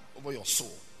over your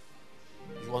soul.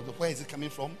 You wonder, where is it coming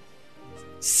from?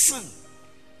 Sin.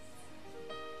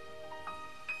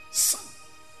 Sin.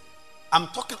 I'm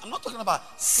not talking about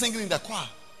singing in the choir.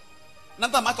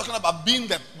 Neither am I talking about being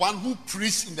the one who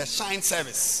preached in the shine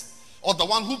service or the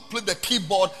one who played the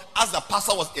keyboard as the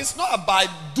pastor was. It's not about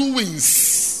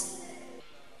doings.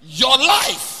 Your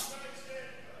life.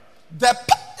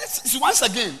 Once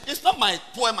again, it's not my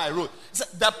poem I wrote. It's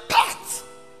the path.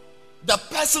 The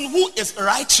person who is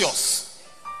righteous.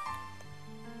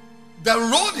 The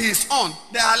road he's on,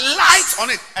 there are lights on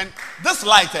it. And this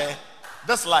light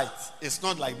is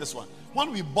not like this one.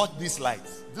 When we bought this light,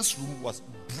 this room was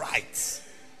bright.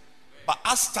 But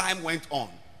as time went on,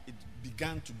 it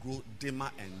began to grow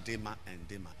dimmer and dimmer and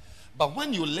dimmer. But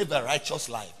when you live a righteous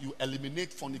life, you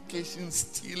eliminate fornication,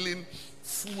 stealing,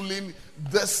 fooling,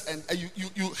 this, and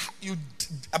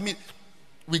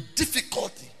with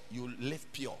difficulty, you live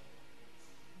pure.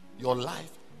 Your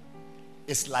life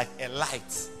is like a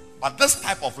light. But this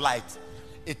type of light,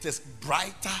 it is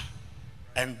brighter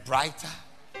and brighter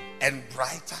and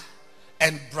brighter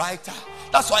and brighter.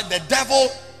 That's why the devil,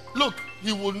 look,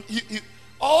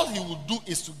 all he will do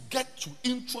is to get to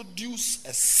introduce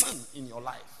a sin in your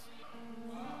life.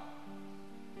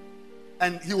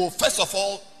 And he will first of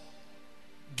all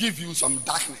give you some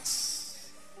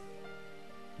darkness.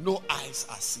 No eyes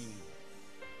are seeing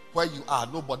you. Where you are,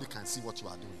 nobody can see what you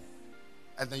are doing.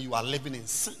 And then you are living in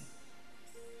sin.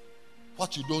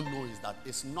 What you don't know is that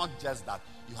it's not just that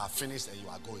you have finished and you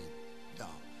are going down.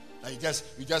 Like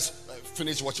you just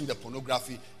finished watching the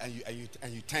pornography and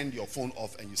you turned your phone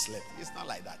off and you slept. It's not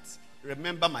like that.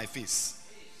 Remember my face.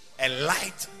 A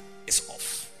light is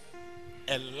off.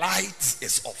 A light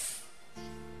is off.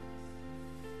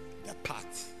 The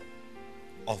path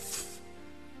of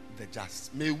the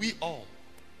just. May we all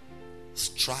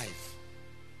strive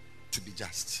to be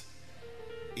just.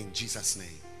 In Jesus'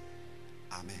 name.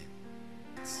 Amen.